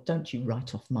 And I thought, don't you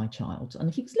write off my child.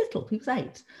 And he was little, he was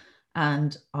 8.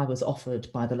 And I was offered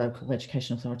by the local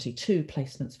education authority 2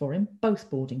 placements for him, both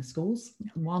boarding schools.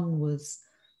 One was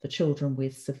for children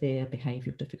with severe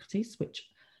behavioural difficulties, which,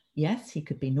 yes, he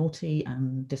could be naughty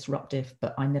and disruptive,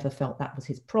 but I never felt that was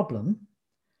his problem.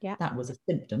 Yeah. That was a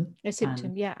symptom.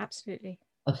 Yeah, absolutely.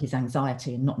 Of his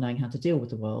anxiety and not knowing how to deal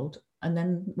with the world. And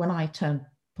then when I turned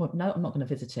point, no, I'm not going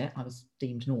to visit it, I was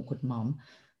deemed an awkward mum.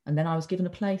 And then I was given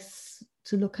a place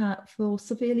to look at for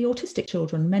severely autistic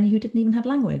children, many who didn't even have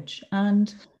language.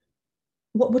 And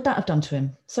what would that have done to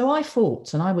him? So I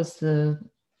fought, and I was the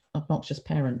obnoxious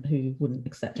parent who wouldn't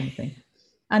accept anything.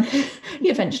 And he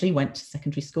eventually went to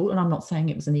secondary school. And I'm not saying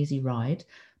it was an easy ride,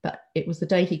 but it was the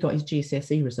day he got his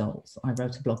GCSE results. I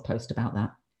wrote a blog post about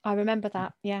that. I remember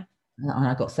that, yeah. And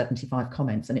I got 75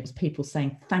 comments, and it was people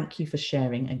saying, thank you for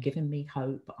sharing and giving me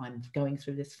hope. I'm going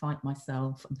through this fight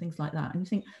myself and things like that. And you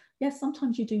think, yes,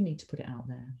 sometimes you do need to put it out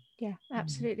there. Yeah,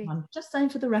 absolutely. I'm just saying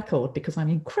for the record, because I'm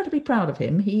incredibly proud of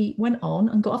him. He went on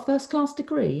and got a first-class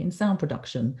degree in sound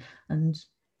production and,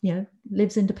 you know,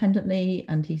 lives independently,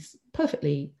 and he's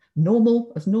perfectly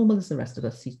normal as the rest of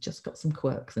us. He's just got some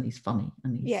quirks and he's funny.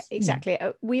 And he's, yeah, exactly. You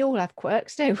know, we all have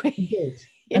quirks, don't we? He did.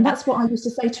 Yeah. And that's what I used to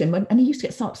say to him. And he used to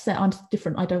get so upset, I'm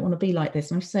different, I don't want to be like this.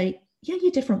 And I used to say, yeah,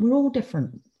 you're different. We're all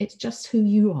different. It's just who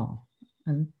you are.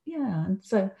 And yeah, and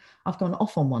so I've gone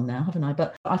off on one now, haven't I?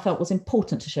 But I felt it was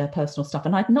important to share personal stuff.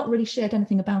 And I'd not really shared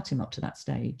anything about him up to that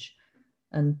stage.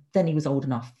 And then he was old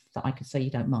enough that I could say, you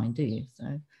don't mind, do you?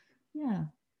 So yeah,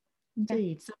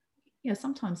 indeed. Yeah. So yeah,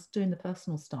 sometimes doing the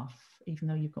personal stuff, even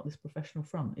though you've got this professional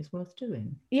front, is worth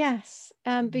doing. Yes,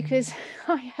 because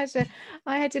I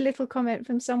had a little comment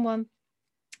from someone.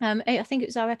 I think it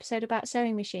was our episode about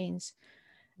sewing machines.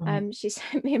 She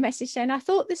sent me a message saying, I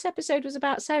thought this episode was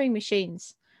about sewing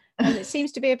machines, and it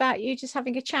seems to be about you just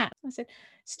having a chat. I said,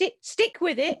 stick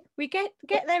with it. We get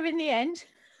there in the end.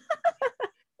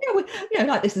 Yeah,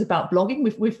 like this is about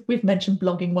blogging. We've mentioned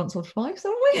blogging once or twice,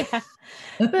 haven't we? Yeah.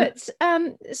 But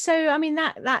so I mean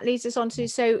that leads us on to,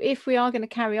 so if we are going to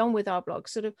carry on with our blog,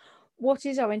 sort of what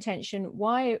is our intention?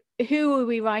 Who are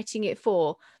we writing it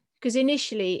for? Because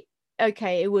initially,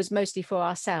 okay, it was mostly for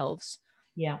ourselves.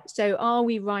 Yeah. So are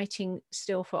we writing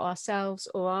still for ourselves,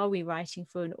 or are we writing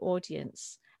for an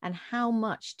audience? And how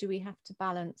much do we have to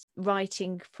balance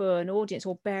writing for an audience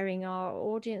or bearing our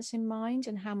audience in mind?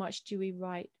 And how much do we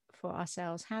write for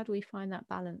ourselves? How do we find that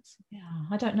balance? Yeah,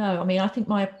 I don't know. I mean, I think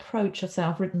my approach,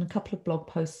 I've written a couple of blog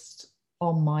posts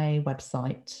on my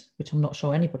website, which I'm not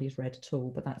sure anybody's read at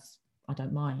all, but I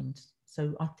don't mind.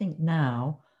 So I think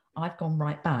now I've gone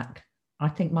right back. I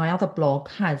think my other blog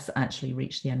has actually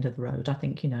reached the end of the road. I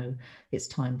think, you know, it's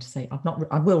time to say,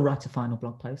 I will write a final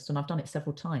blog post, and I've done it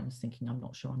several times thinking I'm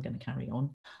not sure I'm going to carry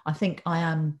on. I think I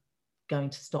am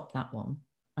going to stop that one,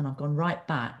 and I've gone right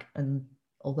back. And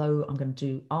although I'm going to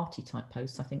do arty type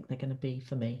posts, I think they're going to be,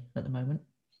 for me at the moment,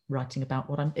 writing about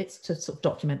it's to sort of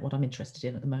document what I'm interested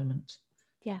in at the moment.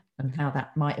 Yeah. And how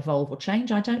that might evolve or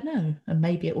change, I don't know. And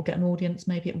maybe it will get an audience,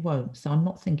 maybe it won't. So I'm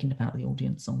not thinking about the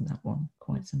audience on that one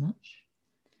quite so much.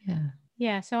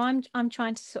 Yeah. So I'm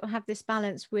trying to sort of have this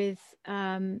balance with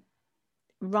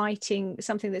writing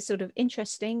something that's sort of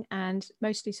interesting and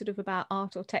mostly sort of about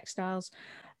art or textiles,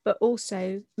 but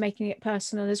also making it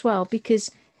personal as well,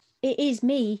 because it is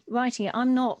me writing it.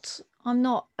 I'm not I'm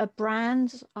not a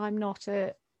brand. I'm not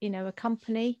a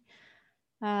company.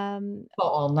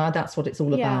 Now that's what it's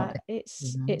all about.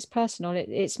 It's personal.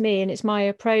 It's me, and it's my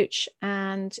approach.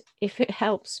 And if it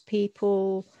helps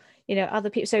people, other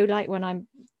people. So like when I'm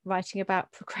writing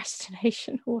about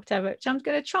procrastination or whatever, which I'm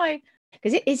going to try,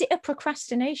 because is it a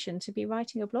procrastination to be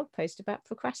writing a blog post about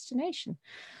procrastination?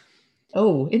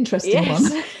 Oh, interesting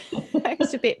one.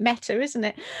 It's a bit meta, isn't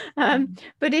it?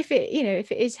 But if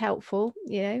it is helpful,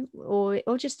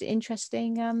 or just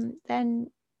interesting,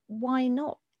 then why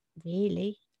not,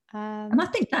 really? And I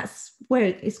think that's where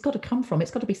it's got to come from.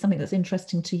 It's got to be something that's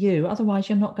interesting to you. Otherwise,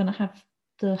 you're not going to have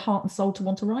the heart and soul to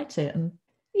want to write it. And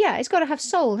yeah, it's got to have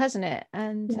soul, hasn't it?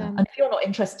 And and if you're not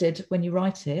interested when you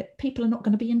write it, people are not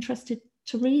going to be interested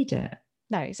to read it.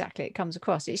 No, exactly. It comes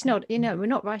across. It's not, we're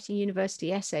not writing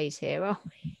university essays here, are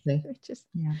we? Just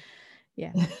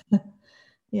yeah.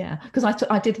 Yeah, because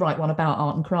I did write one about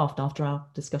art and craft after our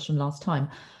discussion last time.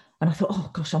 And I thought, oh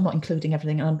gosh, I'm not including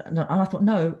everything. And I thought,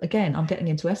 no, again, I'm getting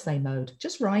into essay mode.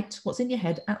 Just write what's in your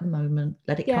head at the moment.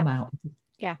 Let it come out.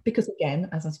 Yeah. Because again,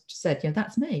 as I just said,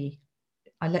 that's me.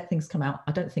 I let things come out.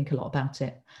 I don't think a lot about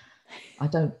it. I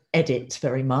don't edit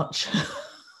very much.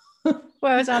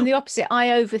 Whereas I'm the opposite. I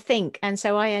overthink. And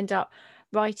so I end up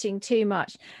writing too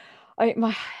much.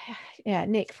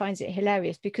 Nick finds it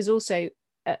hilarious, because also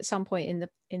at some point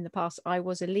in the past, I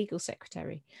was a legal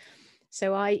secretary.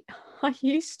 So I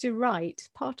used to write,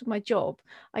 part of my job,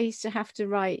 I used to have to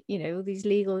write, all these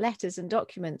legal letters and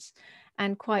documents.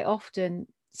 And quite often,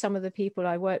 some of the people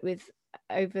I worked with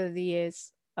over the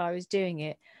years I was doing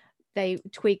it, they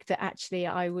tweaked that actually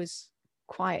I was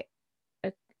quite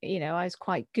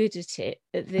good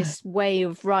at this way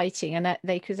of writing, and that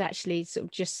they could actually sort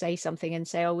of just say something and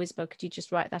say, oh, Isabel, could you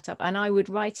just write that up? And I would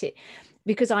write it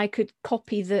because I could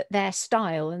copy their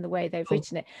style and the way they've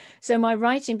written it. So my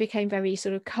writing became very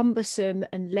sort of cumbersome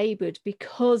and labored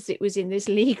because it was in this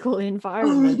legal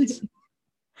environment.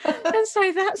 And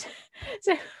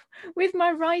so with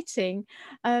my writing,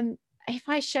 if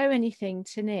I show anything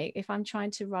to Nick, if I'm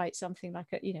trying to write something like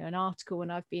an article,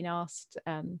 and I've been asked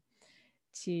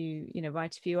to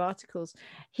write a few articles,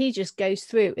 he just goes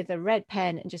through it with a red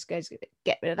pen and just goes,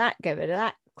 get rid of that,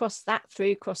 cross that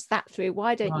through.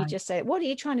 Why don't you just say it? What are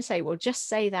you trying to say? Well, just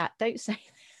say that, don't say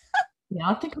that. Yeah,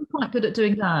 I think I'm quite good at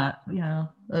doing that.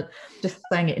 Just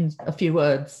saying it in a few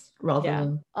words rather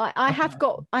than I have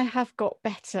got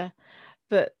better,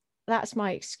 but that's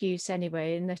my excuse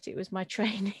anyway, in that it was my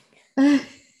training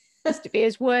just to be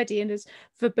as wordy and as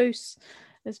verbose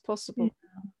as possible.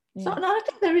 So I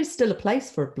think there is still a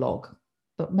place for a blog,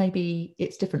 but maybe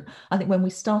it's different. I think when we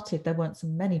started, there weren't so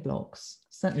many blogs.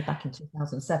 Certainly back in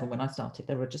 2007, when I started,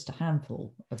 there were just a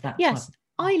handful of that. Yes, type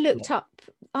of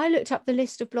I looked up the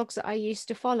list of blogs that I used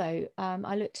to follow.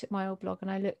 I looked at my old blog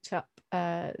and I looked up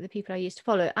the people I used to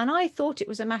follow, and I thought it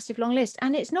was a massive long list,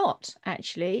 and it's not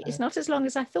actually. It's not as long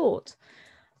as I thought.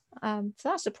 So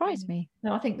that surprised me.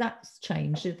 No, I think that's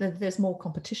changed. There's more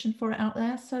competition for it out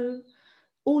there, so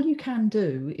all you can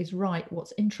do is write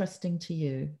what's interesting to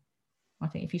you. I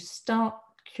think if you start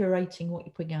curating what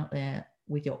you're putting out there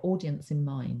with your audience in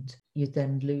mind, you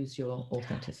then lose your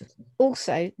authenticity.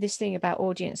 Also, this thing about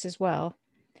audience as well,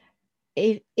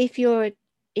 if you're,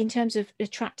 in terms of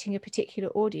attracting a particular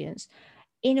audience,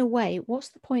 in a way, what's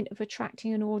the point of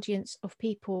attracting an audience of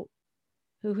people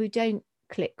who don't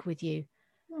click with you?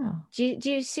 Yeah. Do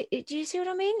you see what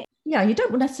I mean? Yeah, you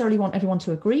don't necessarily want everyone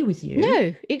to agree with you.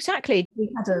 No, exactly. We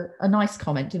had a nice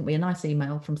comment, didn't we? A nice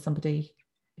email from somebody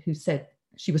who said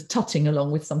she was tutting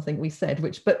along with something we said,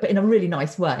 but in a really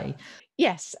nice way.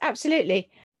 Yes, absolutely.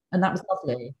 And that was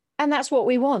lovely. And that's what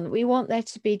we want. We want there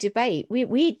to be debate.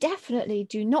 We definitely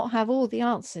do not have all the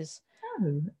answers.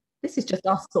 No, this is just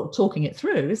us sort of talking it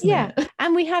through, isn't it? Yeah,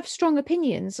 and we have strong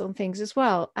opinions on things as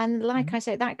well. And like I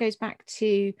said, that goes back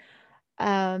to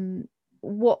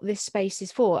what this space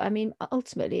is for. I mean,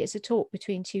 ultimately, it's a talk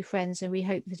between two friends, and we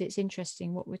hope that it's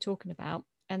interesting what we're talking about,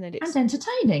 and that it's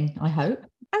entertaining, I hope,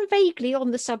 and vaguely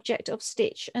on the subject of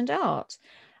stitch and art.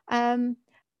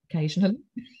 Occasionally.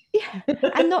 Yeah,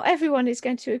 and not everyone is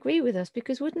going to agree with us,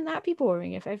 because wouldn't that be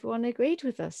boring if everyone agreed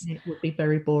with us? It would be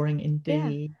very boring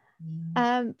indeed.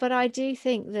 Yeah. But I do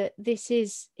think that this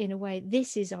is, in a way,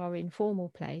 this is our informal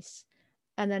place,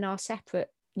 and then our separate,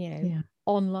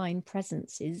 online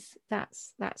presences.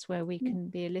 That's where we can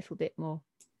be a little bit more.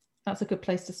 That's a good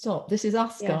place to stop. This is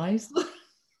us, guys.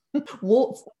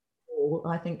 Warts and all,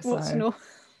 I think so. Warts and all.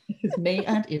 It's me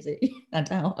and Izzy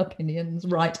and our opinions,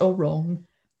 right or wrong.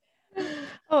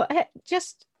 Oh,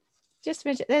 just just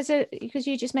mention, because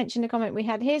you just mentioned a comment we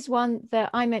had. Here's one that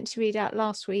I meant to read out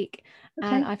last week,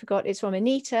 and I forgot. It's from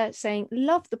Anita saying,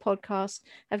 "Love the podcast.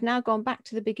 Have now gone back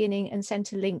to the beginning and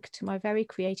sent a link to my very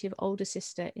creative older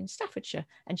sister in Staffordshire,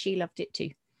 and she loved it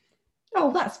too."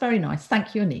 Oh, that's very nice.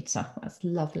 Thank you, Anita. That's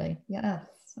lovely. Yeah.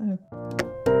 So.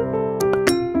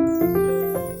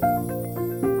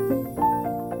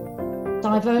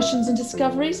 Diversions and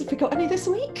discoveries. Have we got any this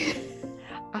week?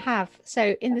 I have.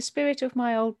 So, in the spirit of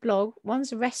my old blog,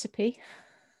 one's a recipe.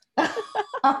 I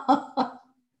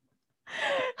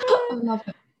love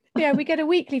it. Yeah, we get a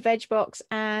weekly veg box,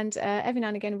 and every now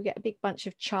and again we get a big bunch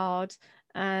of chard.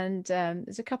 And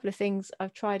there's a couple of things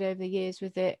I've tried over the years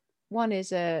with it. One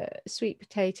is a sweet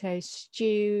potato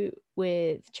stew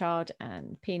with chard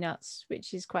and peanuts,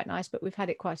 which is quite nice, but we've had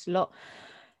it quite a lot.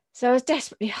 So I was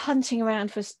desperately hunting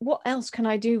around for what else can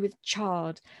I do with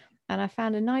chard. And I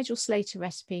found a Nigel Slater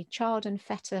recipe, chard and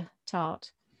feta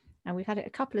tart. And we've had it a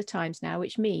couple of times now,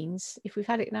 which means if we've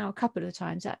had it now a couple of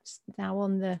times, that's now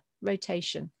on the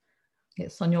rotation.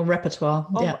 It's on your repertoire.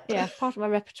 Yeah, part of my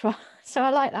repertoire. So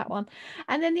I like that one.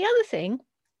 And then the other thing,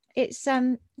 it's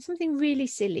something really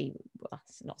silly. Well,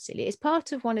 it's not silly. It's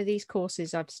part of one of these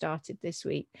courses I've started this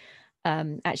week,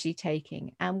 actually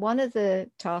taking. And one of the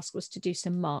tasks was to do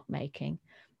some mark making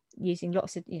using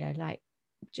lots of, like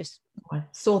just... I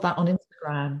saw that on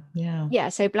Instagram. Yeah,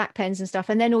 so black pens and stuff,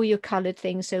 and then all your colored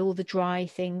things, so all the dry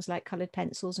things like colored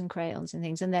pencils and crayons and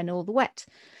things, and then all the wet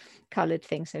colored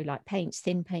things, so like paints,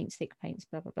 thin paints, thick paints,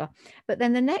 blah blah blah. But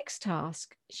then the next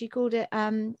task, she called it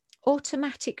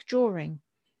automatic drawing.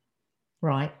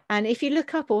 Right. And if you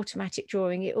look up automatic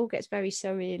drawing, it all gets very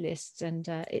surrealist, and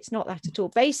it's not that at all.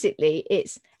 Basically,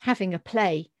 it's having a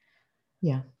play.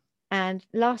 Yeah. And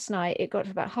last night it got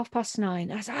to about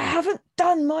 9:30. I said, I haven't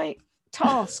done my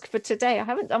task for today. I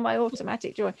haven't done my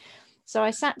automatic drawing. So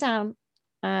I sat down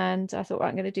and I thought, right,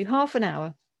 I'm going to do half an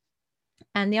hour.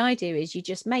 And the idea is you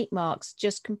just make marks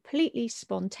just completely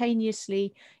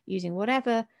spontaneously using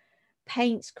whatever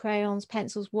paints, crayons,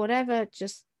 pencils, whatever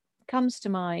just comes to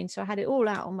mind. So I had it all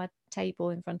out on my table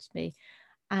in front of me,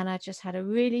 and I just had a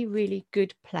really, really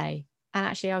good play. And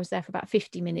actually I was there for about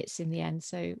 50 minutes in the end,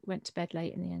 so went to bed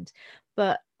late in the end.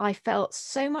 But I felt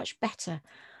so much better,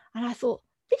 and I thought,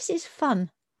 this is fun.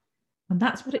 And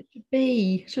that's what it should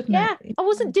be, shouldn't it? Yeah, I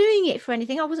wasn't doing it for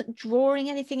anything. I wasn't drawing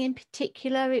anything in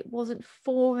particular. It wasn't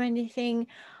for anything.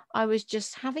 I was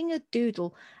just having a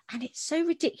doodle, and it's so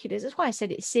ridiculous. That's why I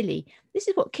said it's silly. This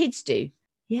is what kids do.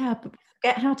 Yeah, but we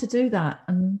forget how to do that,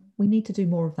 and we need to do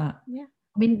more of that. Yeah.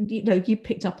 I mean, you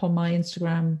picked up on my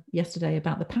Instagram yesterday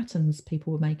about the patterns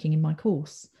people were making in my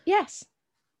course. Yes.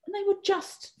 And they were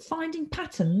just finding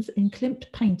patterns in Klimt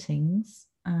paintings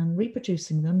and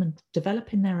reproducing them and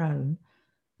developing their own.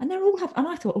 And they're all and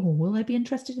I thought, oh, will they be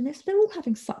interested in this? They're all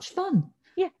having such fun.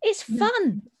 Yeah, it's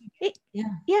fun.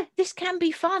 Yeah, this can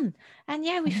be fun. And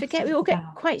yeah, we forget, we all get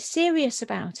quite serious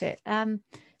about it.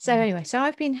 So anyway, so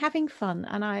I've been having fun,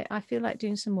 and I feel like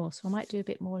doing some more, so I might do a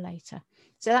bit more later.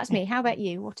 So that's me. How about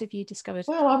you? What have you discovered?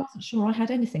 Well, I wasn't sure I had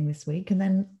anything this week, and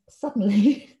then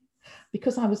suddenly,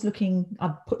 because I was looking,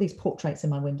 I put these portraits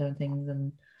in my window and things,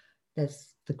 and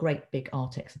there's the great big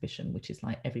art exhibition, which is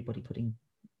like everybody putting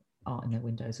art in their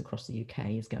windows across the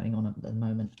UK is going on at the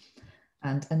moment.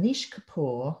 And Anish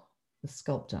Kapoor, the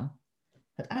sculptor,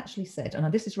 had actually said,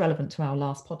 and this is relevant to our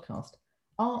last podcast,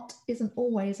 art isn't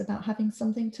always about having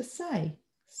something to say.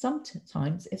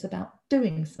 Sometimes it's about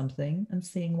doing something and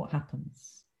seeing what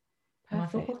happens. Perfect. And I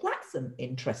thought, well, that's an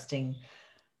interesting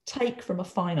take from a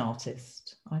fine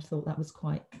artist. I thought that was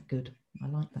quite good. I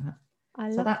like that. I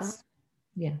love that.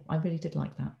 Yeah, I really did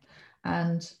like that.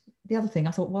 And the other thing,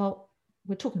 I thought, well,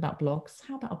 we're talking about blogs.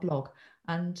 How about a blog?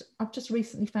 And I've just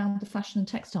recently found the Fashion and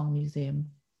Textile Museum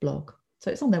blog.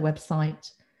 So it's on their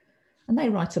website, and they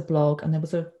write a blog. And there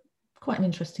was quite an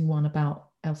interesting one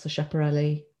about Elsa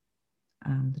Schiaparelli,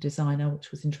 the designer,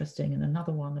 which was interesting, and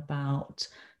another one about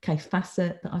Kay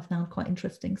Fassett that I found quite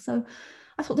interesting. So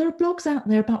I thought there are blogs out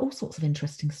there about all sorts of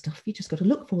interesting stuff. You just got to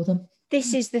look for them.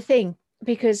 This is the thing,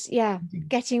 because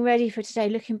getting ready for today,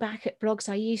 looking back at blogs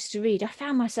I used to read, I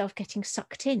found myself getting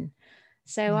sucked in.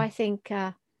 So I think,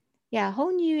 a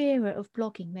whole new era of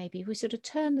blogging, maybe we sort of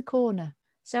turn the corner.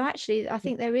 So actually, I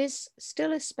think there is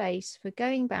still a space for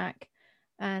going back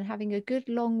and having a good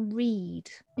long read.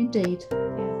 Indeed.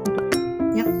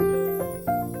 Yeah.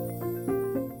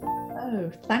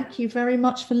 Oh, thank you very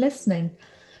much for listening.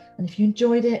 And if you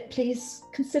enjoyed it, please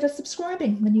consider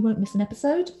subscribing, then you won't miss an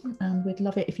episode. And we'd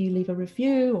love it if you leave a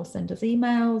review or send us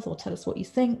emails or tell us what you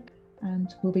think.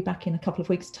 And we'll be back in a couple of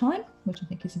weeks' time, which I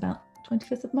think is about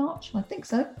 25th of March. I think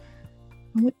so.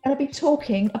 And we're going to be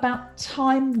talking about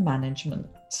time management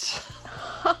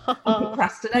and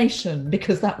procrastination,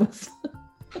 because that was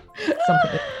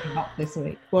something that came up this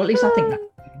week. Well, at least I think that's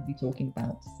what we're going to be talking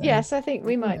about. So, yes, I think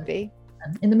we might be.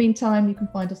 And in the meantime, you can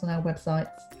find us on our websites,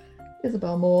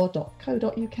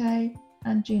 isabelmoore.co.uk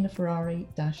and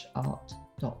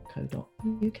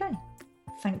ginaferrari-art.co.uk.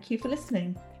 Thank you for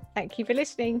listening. Thank you for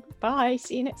listening. Bye.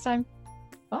 See you next time.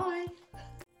 Bye.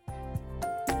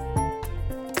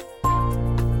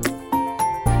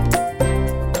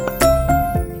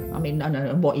 I mean,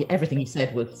 no, everything he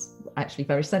said was actually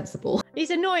very sensible.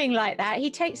 He's annoying like that. He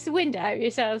takes the wind out of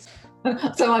yourselves.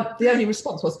 So the only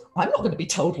response was, I'm not going to be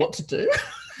told what to do.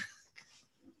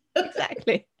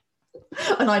 Exactly.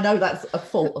 And I know that's a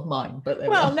fault of mine, but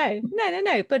well, no.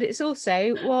 But it's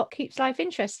also what keeps life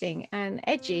interesting and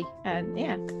edgy, and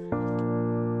yeah.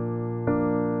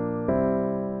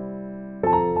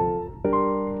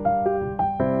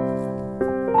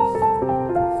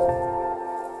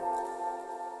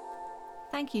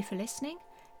 Thank you for listening.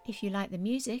 If you like the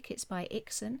music, it's by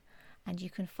Ixon, and you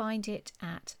can find it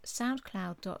at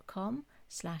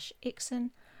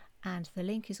soundcloud.com/Ixon, and the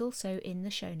link is also in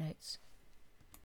the show notes.